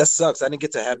 That sucks. I didn't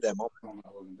get to have that moment.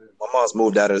 My mom's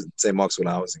moved out of St. Mark's when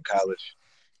I was in college.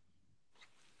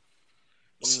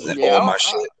 All my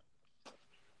shit.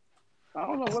 I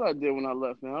don't know what I did when I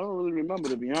left, man. I don't really remember,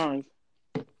 to be honest.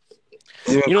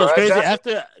 You You know what's cry,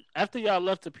 crazy? Josh? After y'all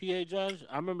left the PA, Josh,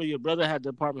 I remember your brother had the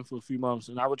apartment for a few months,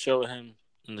 and I would chill with him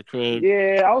in the crib.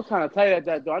 Yeah, I was kind of tight at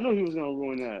that, though. I knew he was going to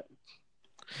ruin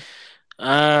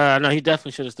that. No, he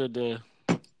definitely should have stood there.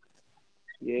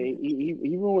 Yeah,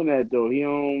 he ruined that, though.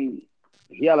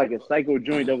 He had like a psycho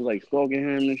joint that was like stalking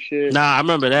him and shit. Nah, I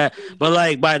remember that. But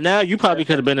like by now, you probably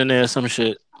could have been in there or some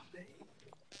shit.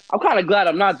 I'm kind of glad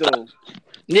I'm not, though.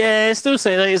 Yeah, it's still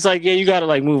saying it's like yeah, you gotta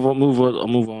like move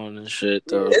on and shit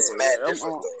though. It's mad different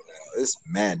though. Now. It's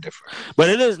mad different. But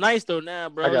it is nice though now,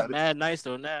 bro. I got It's it. mad nice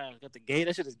though now. Got the gate.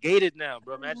 That shit is gated now,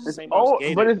 bro. Imagine the same house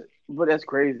gated. But that's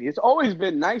crazy. It's always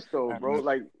been nice though, bro.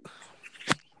 Like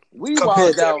we Compared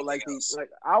wilded to out, like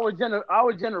everything else.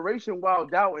 our generation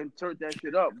wilded out and turned that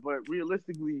shit up. But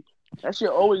realistically, that shit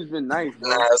always been nice,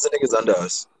 bro. Nah, it's the niggas under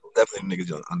us. Definitely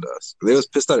niggas under us. They was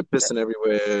started pissing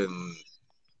everywhere and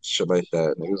shit like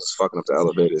that. Niggas was fucking up the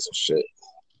elevators and shit.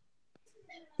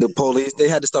 The police, they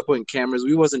had to start putting cameras.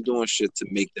 We wasn't doing shit to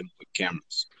make them put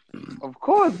cameras. Of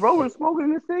course, bro. We're smoking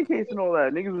in the staircase and all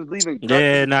that. Niggas was leaving.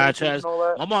 Yeah, nah, Chaz.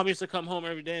 Chaz. My mom used to come home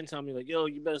every day and tell me like, "Yo,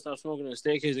 you better stop smoking in the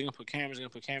staircase. They're gonna put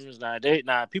cameras.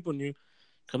 Nah, people knew.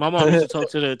 Cause my mom used to talk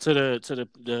to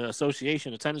the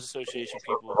association, the tennis association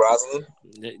people. Rosalind?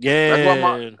 Yeah, That's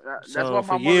why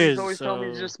my mother used to always tell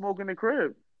me to just smoke in the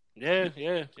crib. Yeah.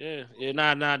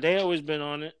 Nah. They always been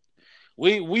on it.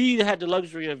 We had the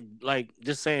luxury of like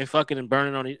just saying fucking and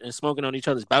burning on and smoking on each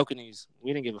other's balconies.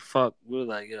 We didn't give a fuck. We were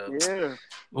like, yo,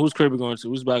 whose crib we going to?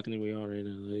 Whose balcony we on right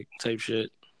now? Like type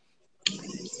shit. I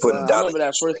remember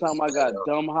that first time I got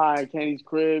dumb high at Kenny's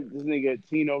crib. This nigga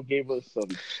Tino gave us some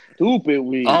stupid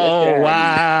weed. Oh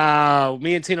wow!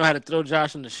 Me and Tino had to throw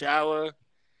Josh in the shower.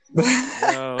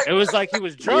 It was like he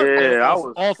was drunk. Yeah,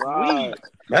 off weed.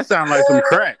 That sounds like some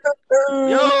crack.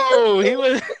 Yo, he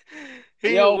was.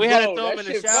 We bro, had to throw him in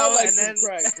the shit shower, felt like and then, some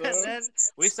crack, and then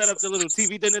we set up the little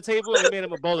TV dinner table, and we made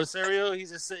him a bowl of cereal. He's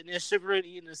just sitting there shivering,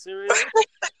 eating the cereal.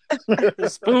 The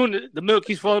spoon, the milk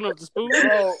keeps falling off the spoon.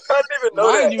 Bro, I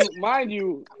didn't even know mind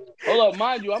you, hold up,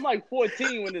 mind you, I'm like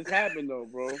 14 when this happened, though,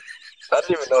 bro. I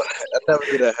didn't even know that. I never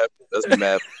knew that happened. That's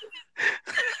mad.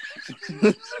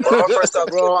 One of my first time,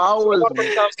 bro, I was.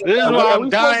 This is why I'm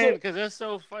dying because that's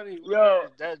so funny. Yo,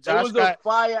 that Josh it was a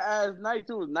fire ass night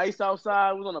too. It was nice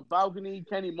outside. It was on a balcony.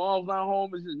 Kenny mom's not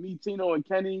home. It's just me, Tino, and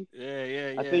Kenny.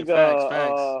 Yeah. I think.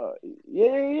 Facts. Yeah.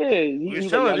 We was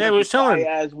chilling. Yeah, we was chilling.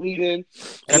 Fire ass weeding.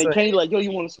 And then Kenny like, yo,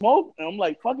 you want to smoke? And I'm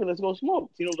like, fuck it, let's go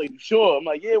smoke. Tino's like, sure. I'm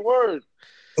like, yeah, word.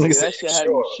 Yeah, that shit had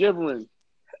me shivering.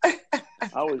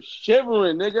 I was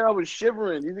shivering, nigga. I was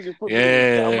shivering. These niggas put me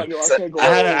in. I'm like, yo, I can't go. I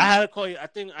had to call you. I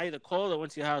think I either called or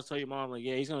went to your house, told your mom, like,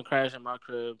 yeah, he's gonna crash in my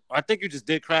crib. Or I think you just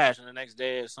did crash on the next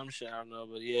day or some shit. I don't know,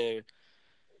 but yeah.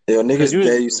 Yo, niggas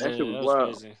dad used to. That shit was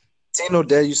wild. Crazy. Tino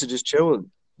dad used to just chill with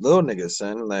little niggas,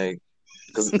 son. Like,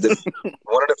 because one of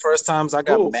the first times I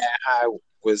got mad high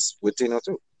was with Tino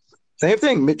too. Same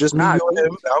thing, just me, you, and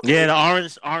him. Yeah,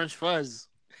 the orange fuzz.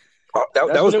 That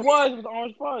was what it was with the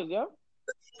orange fuzz, yeah.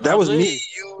 That was me,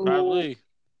 you. Probably.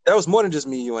 That was more than just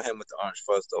me, you, and him with the orange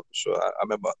fuzz, though, for sure. I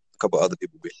remember a couple other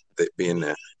people being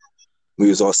there. We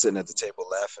was all sitting at the table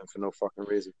laughing for no fucking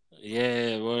reason.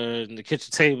 Yeah, we're in the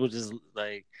kitchen table, just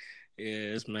like,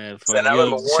 yeah, it's mad funny. And I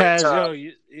remember one time,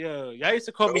 y'all used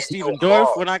to call me Steven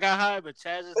Dorff when I got high, but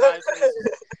Chaz's high face.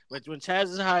 But when Chaz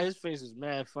is high, his face is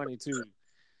mad funny too.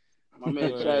 My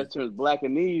man Chaz turns black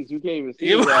and knees. You can't even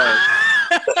see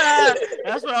that.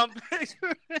 That's what I'm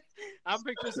picturing. I'm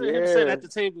picturing him sitting at the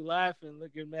table laughing,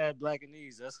 looking mad black and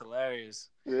knees. That's hilarious.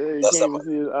 Yeah, you can't even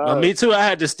see his eyes. Me too. I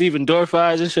had the Steven Dorff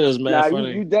eyes. This shit was mad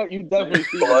funny. You definitely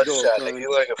Steven Dorff. Son.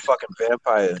 You like a fucking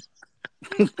vampire.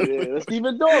 Yeah,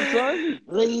 Steven Dorff, son.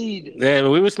 Bleed. Yeah, but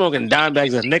we were smoking dime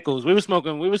bags of nickels. We were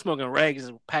smoking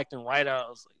rags packed in white out. I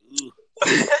was like, ooh.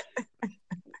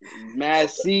 Mad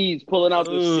seeds, pulling out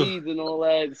the seeds and all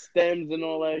that, stems and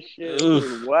all that shit. It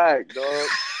was whack, dog.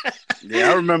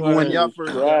 Yeah, I remember when y'all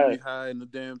first got me high in the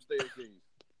damn staircase.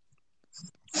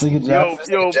 Yo,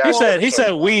 he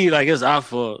said we like it's our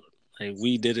fault. Like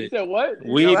we did it. He said what?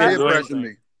 We didn't do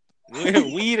anything.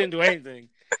 We didn't do anything.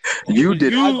 You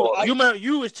did.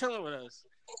 You was chilling with us.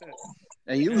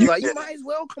 And you was like, you might as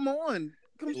well come on.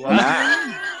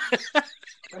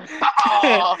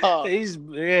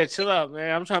 Chill out,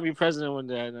 man. I'm trying to be president one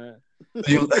day.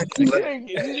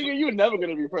 You're never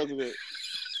gonna be president.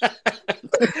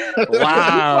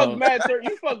 Wow.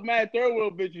 You fuck mad third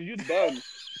world bitches. You done.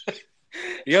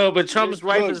 Yo, but Trump's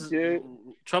wife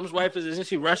isn't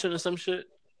she Russian or some shit?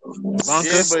 Yeah, but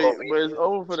it's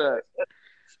over for that.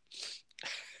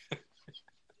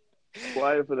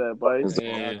 Quiet for that, buddy.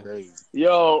 Yeah.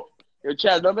 Yo, Yo,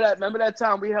 Chad, remember that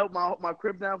time we held my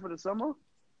crib down for the summer?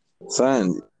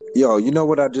 Son, yo, you know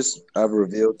what I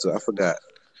revealed to? I forgot.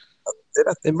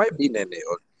 It might be Nene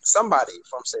or somebody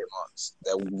from St. Mark's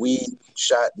that we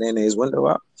shot Nene's window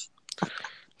out.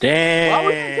 Why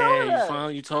would you tell her Damn,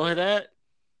 that? you told her that?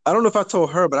 I don't know if I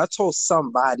told her, but I told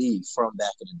somebody from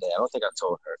back in the day. I don't think I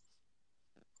told her,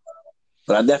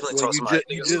 but I definitely Well, told you somebody. just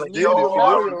you Niggas was just like, did yo, if You you and do.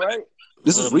 Mario, right?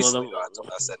 this was Well, recently. Though.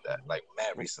 I said that like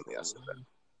mad recently. I said that.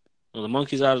 Well, the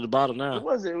monkey's out of the bottle Who now.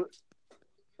 was it?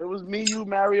 It was me, you,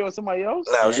 Mario, or somebody else?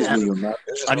 Nah, it was just Yeah, me. You, Mario.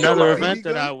 It was just me and another Mario. event BB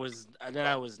that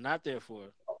I was not there for.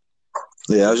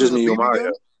 Yeah, it was This just was a me, you, BB Mario.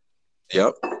 gun?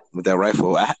 Yep, with that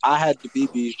rifle. I had the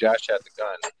BBs. Josh had the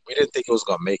gun. We didn't think it was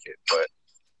gonna make it, but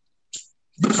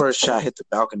the first shot hit the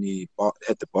balcony,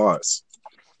 hit the bars.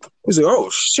 He was like, "Oh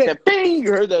shit!" That bing,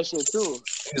 you heard that shit too.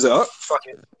 He was like, "Oh fuck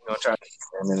it," try.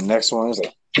 And then the next one was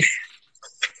like,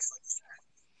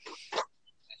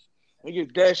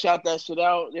 Niggas dead shot that shit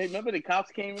out. Hey, remember the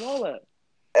cops came and all that.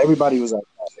 everybody was outside.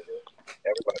 Nigga.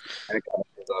 Everybody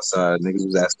was outside. Niggas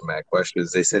was asking mad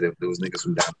questions. They said if there was niggas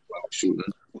from down the block shooting.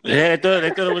 Yeah, they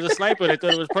thought it was a sniper. They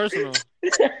thought it was personal.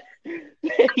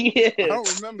 Yeah. I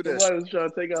don't remember that. Somebody was trying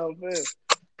to take out fast.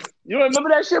 You don't remember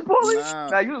that shit, Paulie? Nah.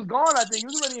 Nah, you was gone, I think.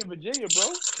 You was already in Virginia, bro.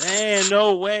 Damn,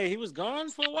 no way. He was gone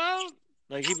for a while.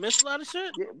 Like he missed a lot of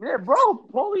shit. Yeah, bro.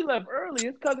 Paulie left early.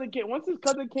 His cousin came. Once his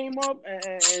cousin came up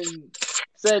and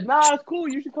said, "Nah, it's cool.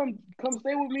 You should come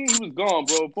stay with me." He was gone,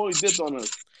 bro. Paulie dipped on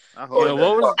us. I Yo,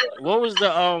 heard that. what was the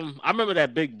I remember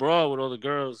that big brawl with all the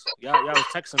girls. Y'all was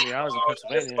texting me. I was in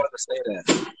Pennsylvania.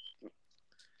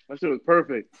 That shit was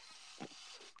perfect.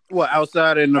 What,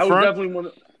 outside in the I was front? definitely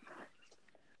one.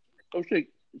 Oh shit,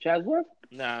 Chaz left?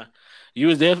 Nah, you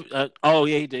was there. Oh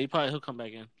yeah, he did. He'll come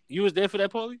back in. You was there for that,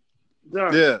 Paulie?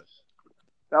 Yeah.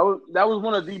 That was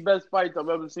one of the best fights I've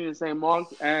ever seen in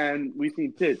St.'s, and we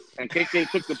seen tits. And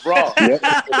KK took the bra.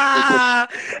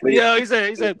 Yo, he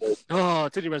said, oh,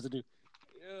 titty residue.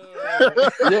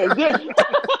 Yeah.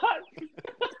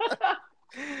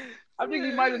 I think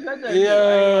he might have said that.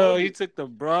 Yo, he took the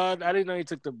bra. I didn't know he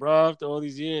took the bra after all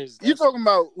these years. You talking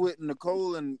about with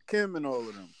Nicole and Kim and all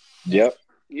of them? Yep.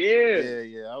 Yeah.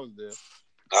 Yeah, I was there.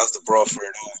 That was the brawl for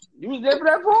it all. You was there for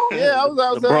that, bro? Yeah, I was the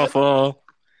outside. bra for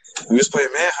We was playing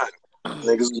manhunt.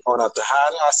 Niggas was going out to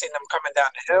hide. I seen them coming down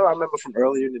the hill. I remember from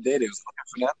earlier in the day they was looking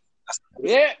for them.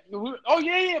 Yeah.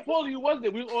 Paulie, you was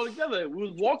there. We was all together. We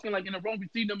was walking like in the room. We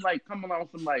seen them like coming out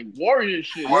some like warrior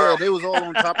shit. Yeah, they was all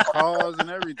on top of cars and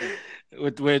everything.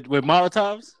 with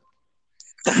Molotovs.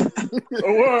 A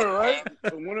word, right?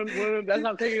 One of them, that's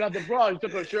how taking out the bra. He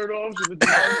took her shirt off. She was the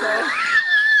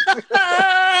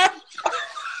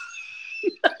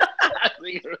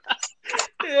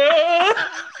Yeah.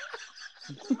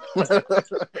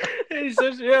 He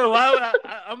said, "Yeah, why?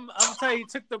 I'm telling you, he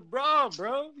took the bra,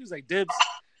 bro." He was like, "Dibs."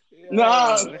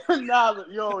 Nah,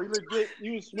 yo, he legit. He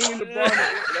was swinging the bra.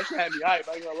 That shit had me hype.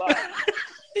 I ain't gonna lie.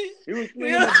 He was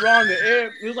swinging the bra in the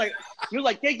air. He was like,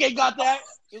 KK got that.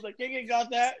 He was like, KK got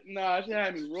that. Nah, that shit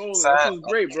had me rolling. That shit was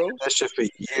great, bro. That shit for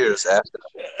years after.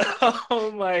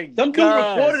 Oh my god! Some dude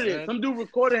recorded it. Some dude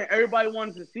recorded it. And everybody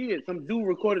wanted to see it. Some dude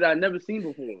recorded it I'd never seen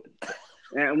before,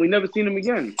 and we never seen him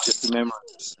again. Just the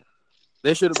memories.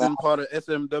 They should have been part of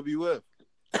SMWF.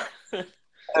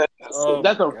 Oh,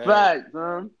 That's a God. fact,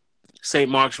 man. St.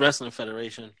 Mark's Wrestling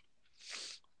Federation.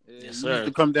 Yes, You sir. used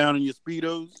to come down in your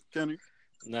Speedos, Kenny.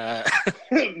 Nah,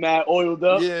 Mad oiled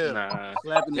up. Yeah. nah.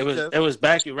 Slapping his chest. It was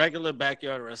regular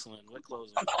backyard wrestling. We're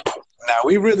closing. Now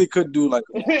we really could do like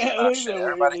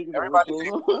Everybody,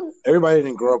 everybody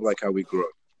didn't grow up like how we grew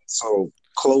up. So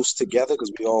close together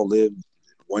because we all live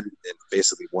in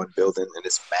basically one building, and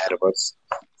it's mad of us.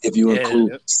 If you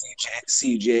include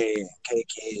CJ and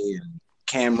KK and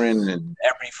Cameron and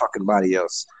every fucking body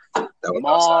else that was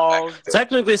outside back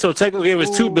then. Technically, it was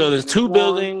two Ooh, buildings. Two one.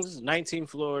 buildings, 19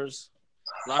 floors,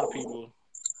 a lot of people.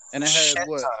 And it had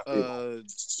what?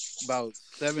 About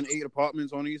 7-8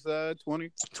 apartments on each side,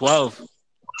 20? 12.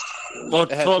 Well,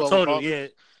 It had 12 12 total,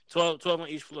 apartments? yeah. 12 on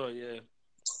each floor, yeah.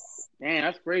 Damn,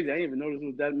 that's crazy. I didn't even notice there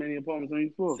was that many apartments on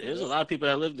each floor. There's a lot of people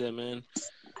that live there, man.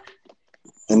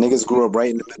 And niggas grew up right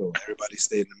in the middle. Everybody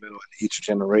stayed in the middle in each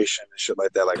generation and shit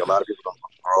like that. Like a lot of people don't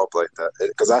grow up like that.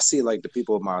 Because I see like the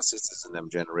people of my sisters in them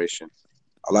generation.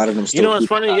 A lot of them still. You know what's keep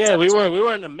funny? contact. Yeah, we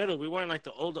were in the middle. We weren't like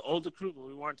the older crew, but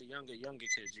we weren't the younger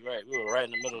kids. You're right. We were right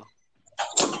in the middle.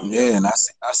 Yeah, and I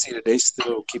see that they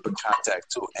still keep in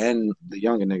contact too, and the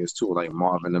younger niggas too, like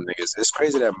Marv and them niggas. It's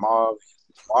crazy that Marv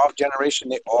generation,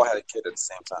 they all had a kid at the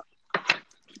same time.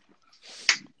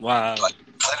 Wow. Like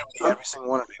literally every single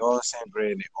one of them, they all in the same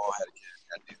grade, and they all had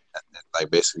a kid. Like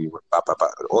basically,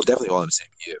 all definitely all in the same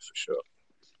year for sure.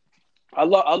 I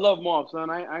love Marv, son.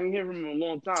 I ain't hear from him in a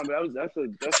long time, but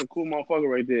that's a cool motherfucker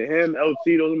right there. Him,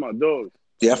 LT, those are my dogs.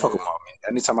 Yeah, I fuck with Marv,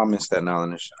 man. Anytime I miss that now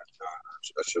and shit,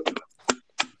 I should.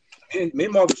 Me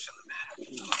and Marv was chilling,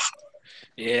 man.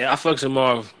 Yeah, I fucks with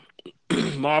Marv.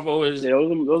 Marv always. Yeah,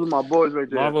 those are my boys right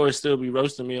there. Marv always still be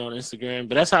roasting me on Instagram,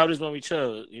 but that's how it is when we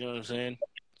chill. You know what I'm saying?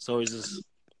 It's always just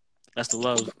that's the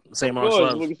love. Same Mark's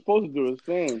love. What we're supposed to do is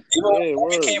fan.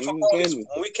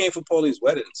 When we came for Paulie's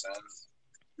wedding, son,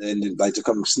 and like to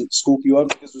come scoop you up,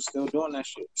 niggas was still doing that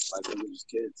shit. Like they was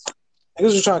kids.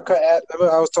 Niggas was trying to cut ass.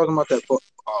 I was talking about that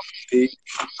P.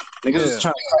 Niggas was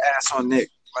trying to cut ass on Nick.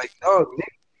 Like, no,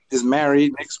 Nick is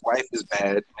married. Nick's wife is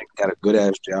bad. Nick got a good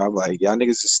ass job. Like, y'all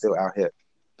niggas is still out here.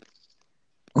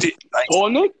 Like, Tall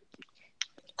Nick?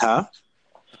 Huh?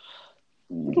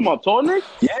 You talking about Tall Nick?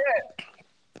 Yeah.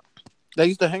 They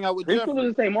used to hang out with They Jeffrey. still in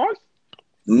the same Marks?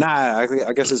 Nah,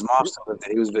 I guess his mom still lived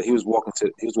there. He was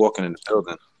walking in the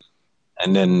building,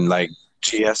 and then like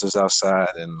GS was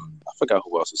outside, and I forgot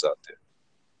who else was out there.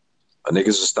 But niggas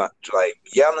just start like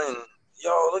yelling,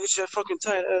 "Yo, look at your fucking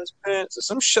tight ass pants," or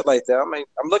some shit like that.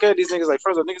 I'm looking at these niggas like,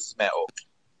 first of all, niggas is mad old.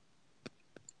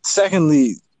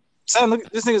 Secondly, look,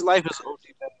 this nigga's life is OD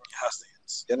better than y'all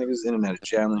niggas. Y'all niggas internet is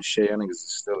jail and shit. Y'all niggas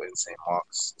is still in St.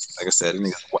 Mark's. Like I said,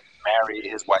 niggas married.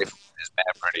 His wife is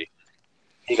mad pretty.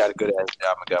 He got a good ass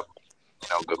job and got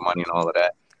good money and all of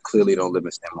that. Clearly don't live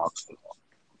in St. Mark's anymore.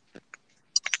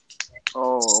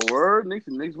 Oh, word? Nick's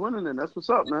winning, and that's what's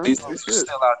up, man. These niggas are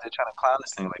still out there trying to climb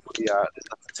this thing. Like, there's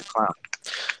nothing to climb.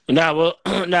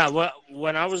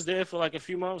 When I was there for like a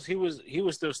few months, he was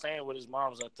still staying with his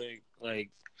moms, I think. Like,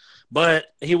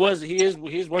 but he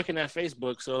is working at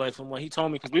Facebook. So like from what he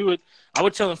told me, because I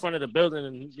would chill in front of the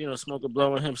building and smoke a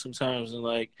blow with him sometimes, and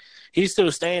like he's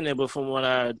still staying there. But from what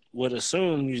I would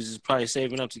assume, he's probably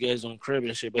saving up to get his own crib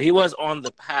and shit. But he was on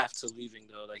the path to leaving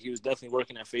though. Like he was definitely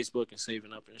working at Facebook and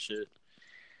saving up and shit.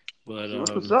 But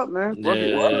what's up, man? Yeah.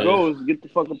 Let's go. Get the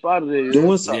fuck up out of there.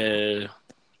 Yeah.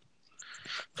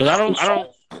 Because I don't.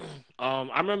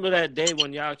 I remember that day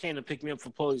when y'all came to pick me up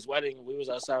for Polly's wedding, and we was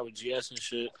outside with GS and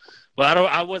shit. But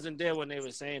I wasn't there when they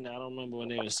were saying that. I don't remember when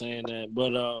they were saying that.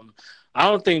 But I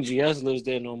don't think GS lives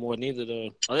there no more neither though.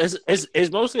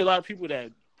 It's mostly a lot of people that.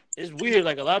 It's weird.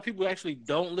 Like a lot of people actually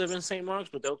don't live in St. Mark's,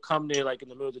 but they'll come there like in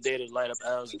the middle of the day to light up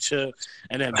L's and chill,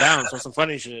 and then bounce on some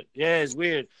funny shit. Yeah, it's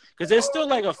weird because there's still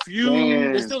like a few.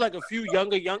 There's still like a few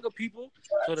younger people.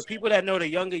 So the people that know the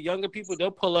younger people,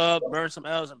 they'll pull up, burn some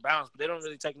L's, and bounce. But they don't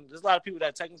really technically. There's a lot of people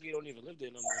that technically don't even live there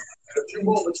no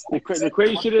more. The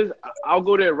crazy shit is, I'll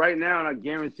go there right now, and I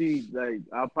guarantee, like,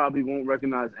 I probably won't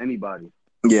recognize anybody.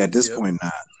 Yeah, at this point,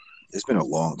 not. It's been a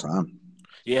long time.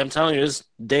 Yeah, I'm telling you, it's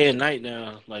day and night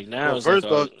now. Like now, well,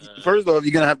 first off,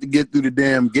 you're gonna have to get through the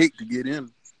damn gate to get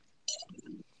in.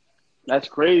 That's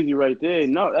crazy right there.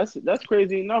 No, that's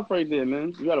crazy enough right there,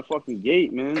 man. You got a fucking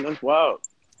gate, man. That's wild.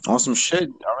 On some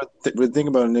shit, I really think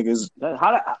about it, niggas.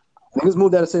 Niggas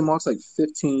moved out of St. Mark's like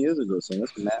 15 years ago, so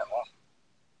that's mad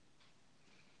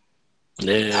long.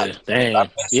 Yeah, dang.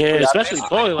 Yeah, especially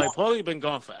Paulie. Like Paulie been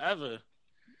gone forever.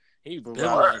 He been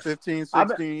like 15,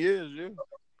 16 years, yeah.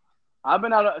 I've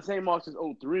been out of St. Mark's since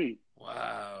 2003.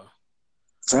 Wow.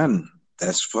 Son,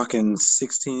 that's fucking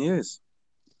 16 years.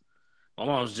 My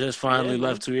mom's just finally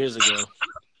left 2 years ago.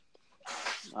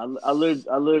 I lived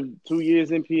 2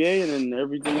 years in PA, and then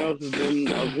everything else has been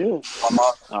up here.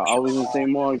 I was in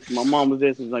St. Mark's. My mom was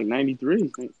there since like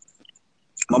 93.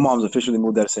 My mom's officially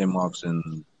moved out of St. Mark's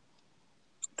in,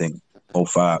 I think,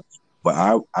 05. But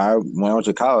I when I went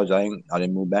to college, I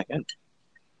didn't move back in.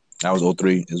 That was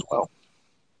 03 as well.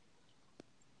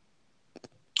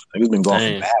 He's been gone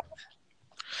from that.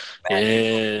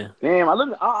 Yeah. Damn, I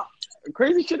live.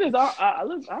 Crazy shit is, I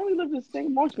only lived in St.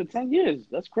 Mark's for 10 years.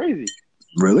 That's crazy.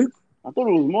 Really? I thought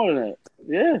it was more than that.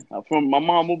 Yeah. My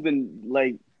mom moved in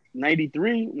like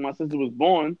 93 when my sister was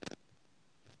born.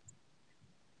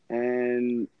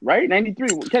 And 93.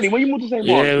 Kenny, when you moved to St.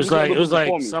 Mark's? Yeah, it was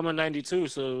like summer 92.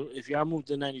 So if y'all moved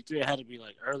to 93, it had to be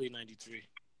like early 93.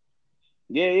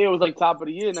 Yeah, it was like top of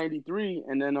the year 93,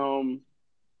 and then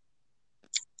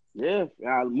yeah,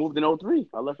 I moved in 03.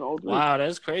 I left in 03. Wow,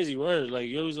 that's crazy word. Like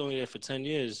you was only there for 10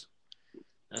 years.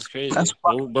 That's crazy.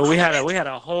 But we had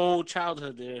a whole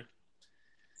childhood there.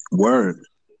 Word.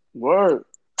 10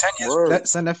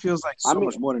 years. That feels like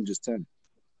much more than just 10.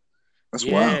 That's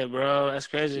wild. Yeah, bro. That's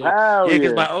crazy. Wow, yeah,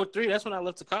 because by 03, that's when I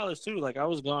left to college too. Like I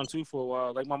was gone too for a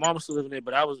while. Like my mom was still living there,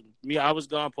 but I was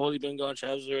gone. Paulie been gone.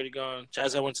 Chaz was already gone.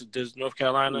 Chaz I went to North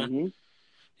Carolina. Mm-hmm.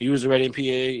 He was already in PA.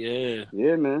 Yeah.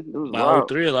 Yeah, man. It was by wild.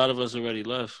 03, a lot of us already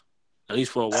left, at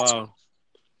least for a while.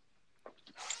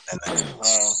 And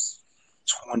that's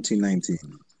 2019.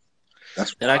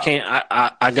 That's Then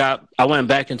I went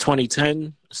back in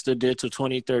 2010, stood there till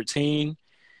 2013.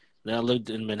 Then I lived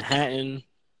in Manhattan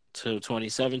till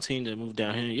 2017. Then moved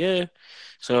down here. Yeah.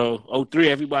 So 03,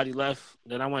 everybody left.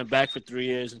 Then I went back for 3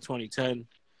 years in 2010,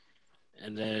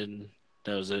 and then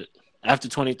that was it. After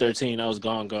 2013, I was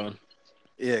gone.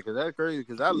 Yeah, because that's crazy.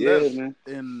 Because I Yeah, left man.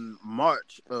 in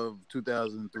March of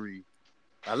 2003.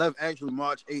 I left actually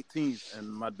March 18th, and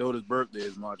my daughter's birthday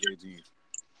is March 18th.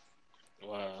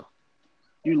 Wow.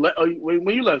 You left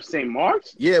when you left St.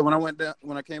 Mark's? Yeah, when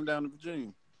I came down to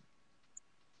Virginia.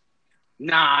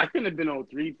 Nah, I couldn't have been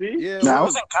 03, P. Yeah, Nah, I well,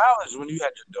 was in college when you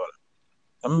had your daughter.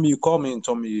 I remember you called me and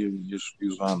told me you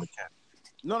was on the camp.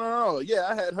 no. Yeah,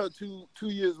 I had her 2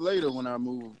 years later when I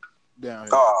moved down here.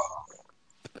 Oh,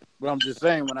 But I'm just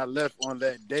saying, when I left on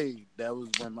that day, that was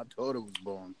when my daughter was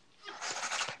born.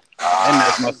 And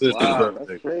that's my sister's Wow, birthday.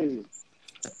 that's crazy.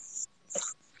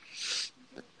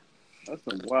 That's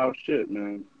some wild shit,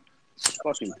 man.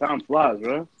 Fucking time flies,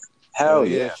 bro. hell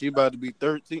yeah. She about to be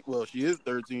 13. Well, she is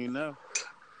 13 now.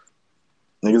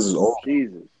 Niggas is old.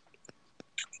 Jesus.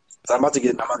 So I'm about to be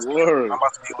Word.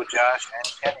 with Josh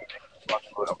and Kenny. I'm about to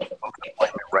go to an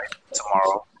appointment right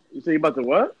tomorrow. You say you about to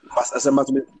what? I said I'm about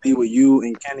to be with you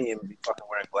and Kenny and be fucking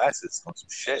wearing glasses on some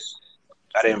shit.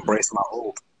 Gotta embrace my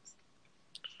old.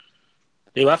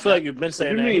 Dude, I feel like you've been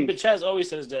saying you that. mean? But Chaz always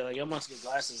says that. Like, I must get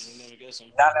glasses and never get some.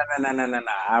 Nah.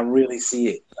 I really see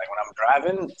it. Like when I'm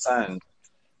driving, son,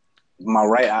 my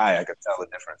right eye, I can tell the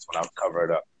difference when I cover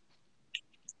it up.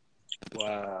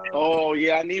 Wow. Oh,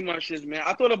 yeah, I need my shit, man.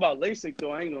 I thought about LASIK,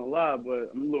 though. I ain't gonna lie,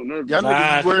 but I'm a little nervous. Y'all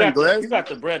niggas If wearing glasses? you got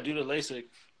the bread, do the LASIK.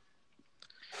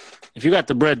 If you got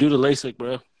the bread, do the LASIK,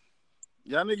 bro.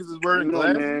 Y'all niggas is wearing You know,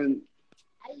 glasses? man.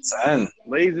 Son,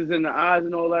 Lasers in the eyes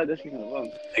and all that. That shit kind of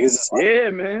fun. niggas is like, Yeah,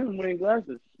 man. I'm wearing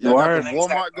glasses. Y'all got Word. the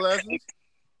Walmart glasses?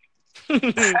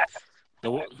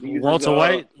 The Walter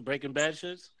White, Breaking Bad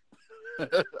shits.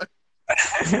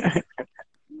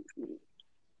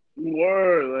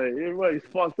 Word, like everybody's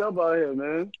fucked up out here,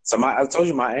 man. So I told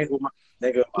you my ankle,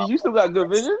 nigga. You still got good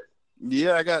vision?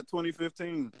 Yeah, I got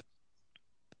 2015.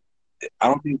 I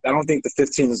don't think the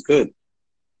 15 is good.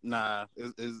 Nah,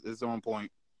 it's on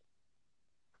point.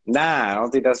 Nah, I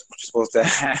don't think that's what you're supposed to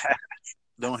have.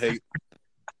 Don't hate.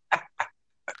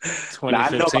 2015. Nah, I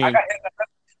know, but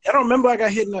I don't remember I got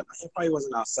hit in the, it probably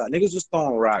wasn't outside. Niggas was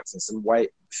throwing rocks and some white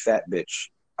fat bitch.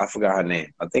 I forgot her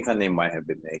name. I think her name might have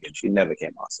been Megan. She never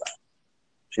came outside.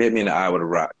 She hit me in the eye with a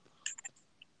rock.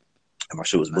 And my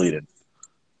shit was bleeding.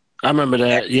 I remember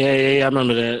that. Yeah, I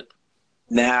remember that.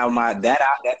 Now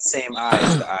that same eye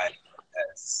is the eye that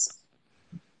has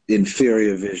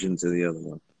inferior vision to the other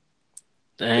one.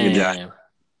 Damn.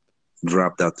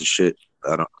 Dropped out the shit.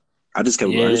 I just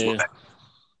kept.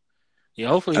 Yeah,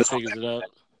 hopefully he figures it out.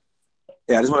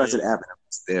 Yeah, I just wanted to the app.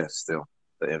 It's there still.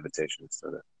 The invitation is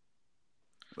still there.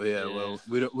 But yeah, well,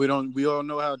 we all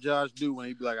know how Josh do when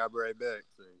he be like, "I'll be right back."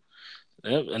 So.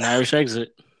 Yep, an Irish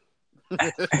exit.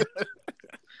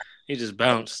 He just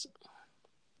bounced.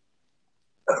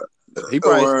 He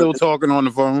probably still talking on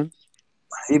the phone.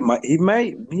 He might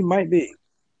be.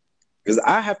 Because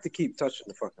I have to keep touching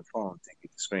the fucking phone to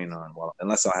keep the screen on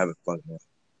unless I have it plugged in.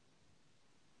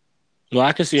 Well,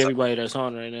 I can see everybody that's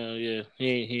on right now. Yeah,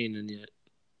 he ain't in yet.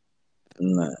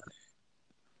 Nah.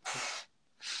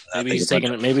 Maybe he's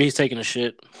taking a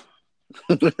shit.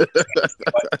 It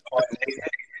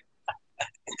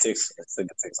takes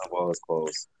off all his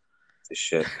clothes. It's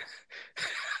shit.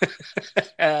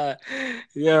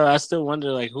 Yeah, I still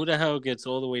wonder like who the hell gets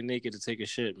all the way naked to take a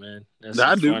shit, man. That's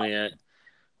I do. funny.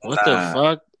 What the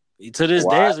fuck? To this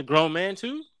day, as a grown man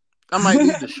too. I might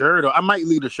leave the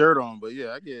shirt on. But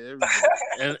yeah, I get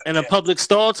everything. In a public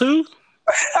stall too.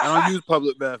 I don't use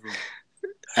public bathrooms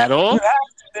At all. You have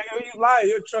to, nigga. You lie.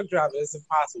 You're a truck driver. It's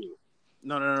impossible.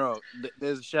 No.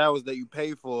 There's showers that you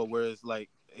pay for where it's like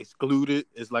excluded.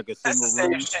 It's like a That's single the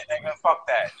same room. shit, nigga. Fuck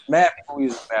that. Mad people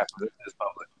use the bathroom. It's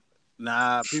public.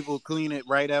 Nah, people clean it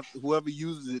right after. Whoever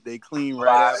uses it, they clean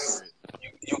right after it.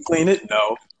 You clean it?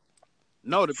 No.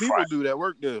 The people do that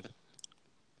work there.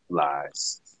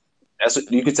 Lies. That's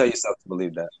what you can tell yourself to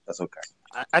believe that. That's okay.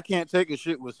 I can't take a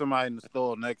shit with somebody in the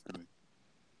stall next to me.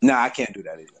 Nah, I can't do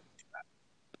that either.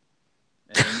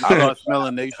 And you start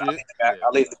smelling they shit.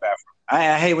 I'll leave the bathroom.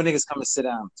 I hate when niggas come and sit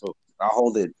down. So I'll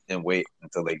hold it and wait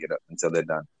until they get up, until they're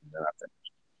done. And then I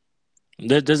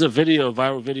finish. There's a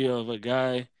viral video of a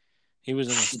guy. He was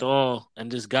in a stall, and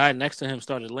this guy next to him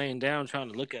started laying down,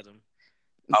 trying to look at him.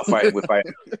 I'll fight with fight.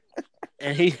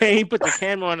 And he put the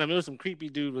camera on him. It was some creepy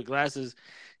dude with glasses,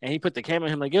 and he put the camera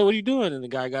on him like, "Yo, what are you doing?" And the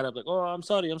guy got up like, "Oh, I'm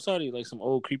sorry," like some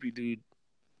old creepy dude.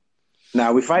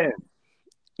 Nah, we fighting.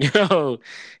 Yo,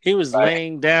 he was Like,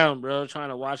 laying down, bro, trying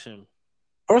to watch him.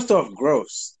 first off,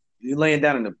 gross. You laying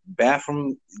down in the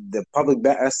bathroom, the public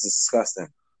bath. That's disgusting.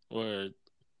 Or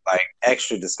Like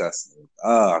extra disgusting.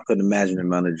 I couldn't imagine the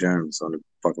amount of germs on the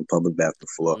fucking public bathroom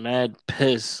floor. mad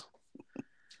piss.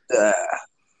 Ugh.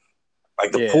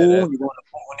 Like the Yeah, pool, that when you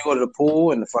go to the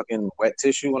pool and the fucking wet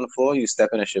tissue on the floor, you step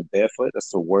in that shit barefoot. That's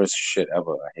the worst shit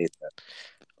ever. I hate that.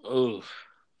 Ooh.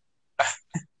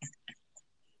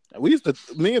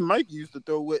 me and Mike used to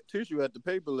throw wet tissue at the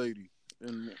paper lady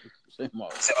in St.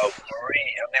 Mark's. So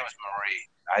Marie, her name was Marie.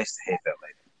 I used to hate that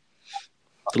lady.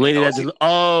 The lady You that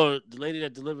know, the lady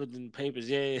that delivered the papers,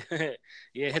 yeah,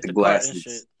 yeah, hit the the cart and glasses.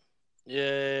 shit.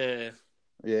 Yeah.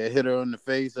 Yeah, hit her in the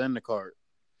face and the cart.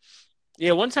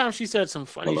 Yeah, one time she said some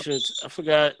funny shit. I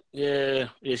forgot. Yeah,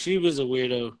 she was a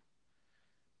weirdo.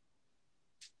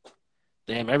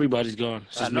 Damn, everybody's gone.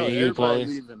 It's I just know me and you, everybody Paulie.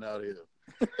 leaving out here.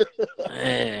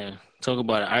 Man, talk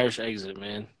about an Irish exit,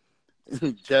 man.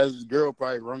 Chaz's girl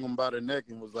probably wrung him by the neck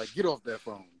and was like, "Get off that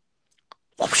phone."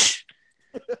 Whoosh.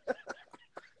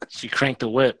 She cranked the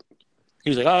whip. He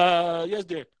was like, yes,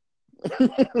 dear.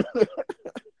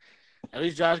 At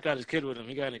least Josh got his kid with him.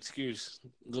 He got an excuse.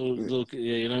 Little,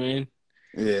 yeah, you know what I mean?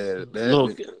 Yeah,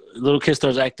 Little kid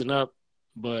starts acting up,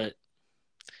 but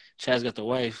Chaz got the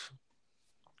wife.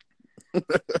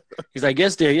 He's like,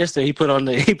 yes, dear. He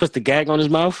puts the gag on his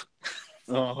mouth.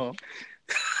 Uh-huh.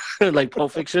 Like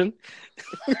Pulp Fiction.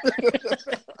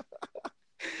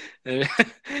 And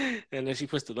then she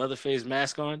puts the Leatherface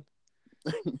mask on.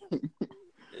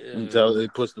 Until they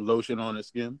puts the lotion on his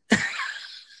skin.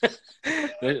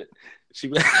 Then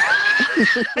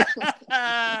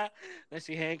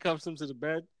she handcuffs him to the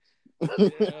bed.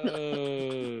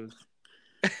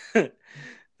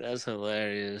 That's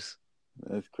hilarious.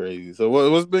 That's crazy. So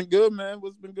what's been good, man?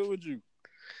 What's been good with you?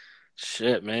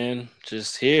 Shit, man.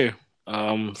 Just here.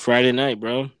 Friday night,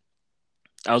 bro.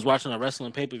 I was watching a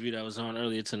wrestling pay-per-view that was on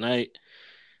earlier tonight.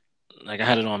 Like, I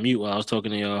had it on mute while I was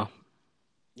talking to y'all.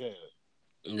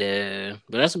 Yeah.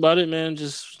 But that's about it, man.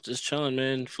 Just chilling,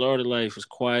 man. Florida life is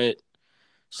quiet.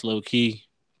 Slow key.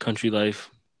 Country life.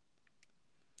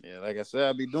 Yeah, like I said,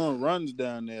 I be doing runs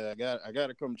down there. I got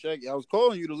to come check. I was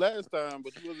calling you the last time,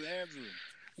 but you wasn't answering.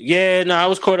 Yeah, no, I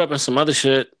was caught up in some other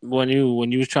shit when you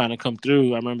was trying to come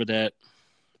through. I remember that.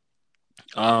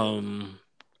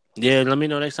 Yeah, let me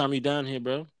know next time you down here,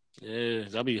 bro. Yeah,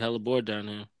 I'll be hella bored down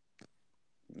here.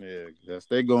 Yeah, because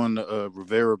they going to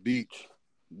Rivera Beach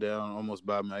down almost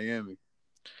by Miami.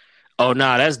 Oh,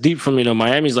 nah, that's deep for me, though.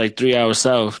 Miami's like 3 hours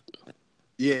south.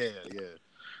 Yeah.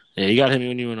 Yeah, you got to hit me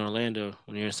when you're in Orlando,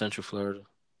 when you're in Central Florida.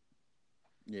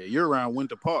 Yeah, you're around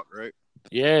Winter Park, right?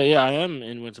 Yeah, I am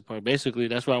in Winter Park. Basically,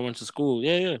 that's where I went to school.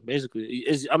 Yeah, basically.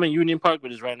 I'm in Union Park,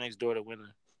 but it's right next door to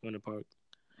Winter Park.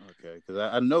 Okay, because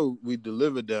I know we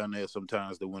deliver down there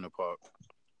sometimes to Winter Park.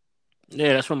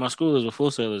 Yeah, that's where my school is with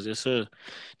Full Sailors. Yes, sir.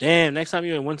 Damn, next time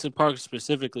you're in Winter Park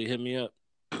specifically, hit me up.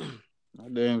 I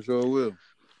damn sure will.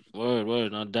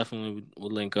 Word. I definitely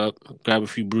will link up. Grab a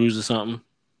few brews or something.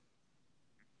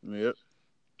 Yep.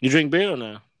 You drink beer or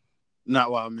no?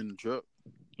 Not while I'm in the truck.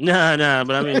 Nah,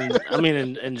 but I mean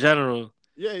in general.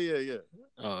 Yeah.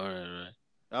 Oh, all right.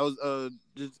 I was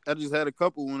I just had a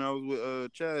couple when I was with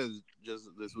Chaz just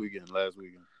last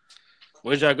weekend.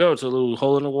 Where'd y'all go? To a little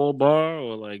hole in the wall bar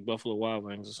or like Buffalo Wild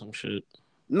Wings or some shit?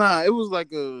 Nah, it was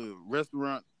like a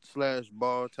restaurant /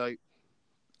 bar type.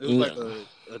 It was like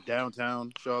a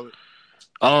downtown Charlotte.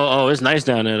 Oh, it's nice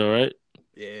down there though, right?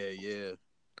 Yeah.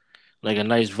 Like a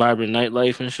nice vibrant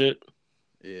nightlife and shit.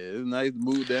 Yeah, it's nice to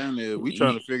move down there. We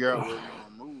trying to figure out where we're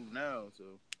gonna move now.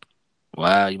 So,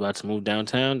 wow, you about to move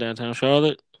downtown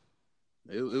Charlotte?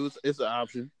 It's an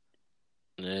option.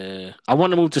 Yeah, I want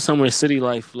to move to somewhere city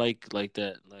life like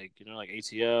that, like like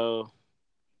ATL.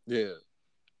 Yeah,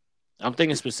 I'm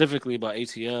thinking specifically about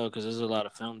ATL because there's a lot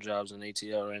of film jobs in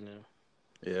ATL right now.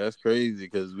 Yeah, that's crazy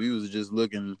because we was just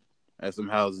looking at some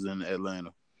houses in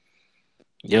Atlanta.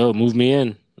 Yo, move me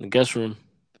in the guest room.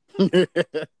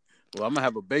 Well, I'm gonna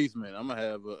have a basement. I'm gonna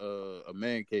have a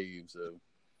man cave. So,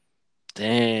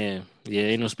 damn, yeah,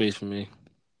 ain't no space for me.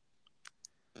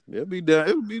 It'll be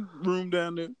room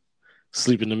down there.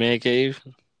 Sleep in the man cave.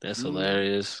 That's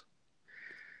hilarious.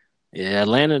 Yeah,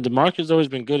 Atlanta. The market's always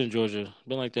been good in Georgia.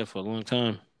 Been like that for a long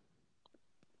time.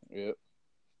 Yep.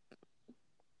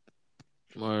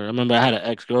 I remember I had an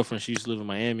ex-girlfriend. She used to live in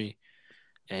Miami,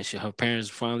 and her parents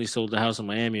finally sold the house in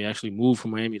Miami. Actually moved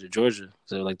from Miami to Georgia.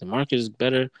 So like the market is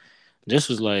better. This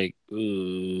was like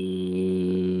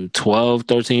 12,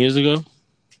 13 years ago.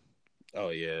 Oh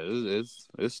yeah,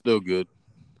 it's still good.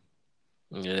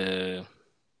 Yeah.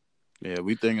 Yeah,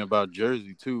 we thinking about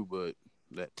Jersey too, but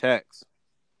that tax.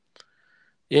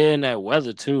 Yeah, and that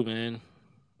weather too, man.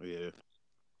 Yeah.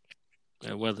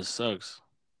 That weather sucks.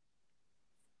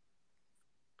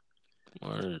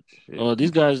 Word. Shit. Oh,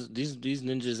 these guys, these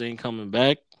ninjas ain't coming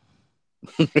back.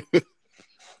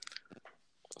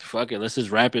 Fuck it, let's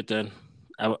just wrap it then.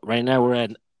 Right now we're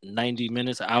at 90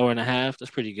 minutes, an hour and a half.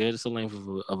 That's pretty good. It's the length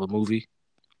of a movie.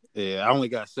 Yeah, I only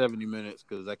got 70 minutes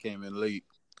because I came in late.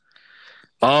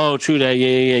 Oh, true that.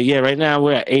 Yeah. Right now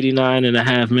we're at 89 and a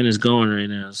half minutes going right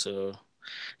now. So,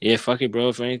 yeah, fuck it, bro.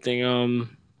 If anything,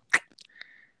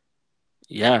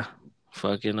 yeah,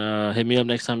 fucking hit me up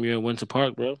next time you're in Winter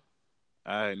Park, bro.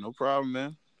 All right, no problem,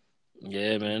 man.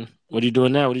 Yeah, man. What are you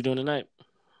doing now? What are you doing tonight?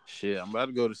 Shit, I'm about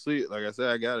to go to sleep. Like I said,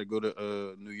 I gotta go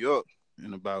to New York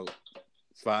in about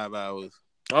 5 hours.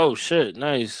 Oh shit,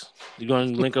 nice. You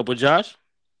going to link up with Josh?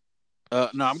 No,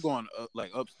 I'm going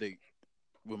like upstate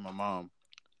with my mom.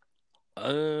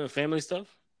 Family stuff.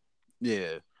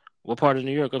 Yeah, What part of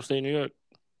New York? Upstate New York.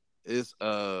 it's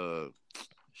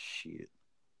shit.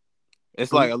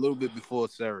 It's like a little bit before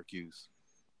Syracuse.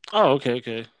 Oh,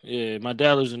 okay. Yeah, my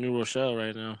dad lives in New Rochelle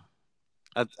right now.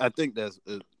 I think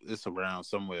it's around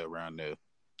somewhere around there.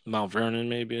 Mount Vernon,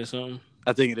 maybe or something.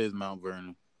 I think it is Mount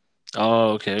Vernon.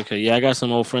 Oh, okay. Yeah, I got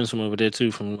some old friends from over there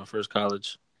too, from my first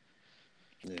college.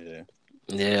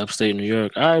 Yeah, upstate New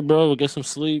York. All right, bro. We'll get some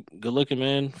sleep. Good looking,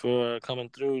 man, for coming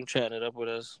through and chatting it up with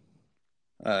us.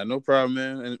 No problem,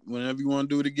 man. And whenever you want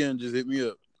to do it again, just hit me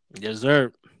up. Yes,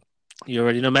 sir. You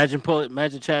already know. Imagine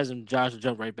Chaz and Josh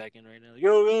jump right back in right now.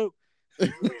 Yo.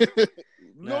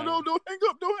 No, don't hang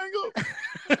up.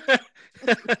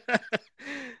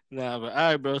 Nah, but all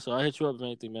right, bro. So I'll hit you up with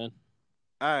anything, man.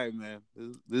 All right, man.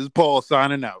 This is Paul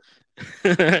signing out.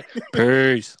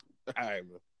 Peace. All right,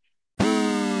 bro.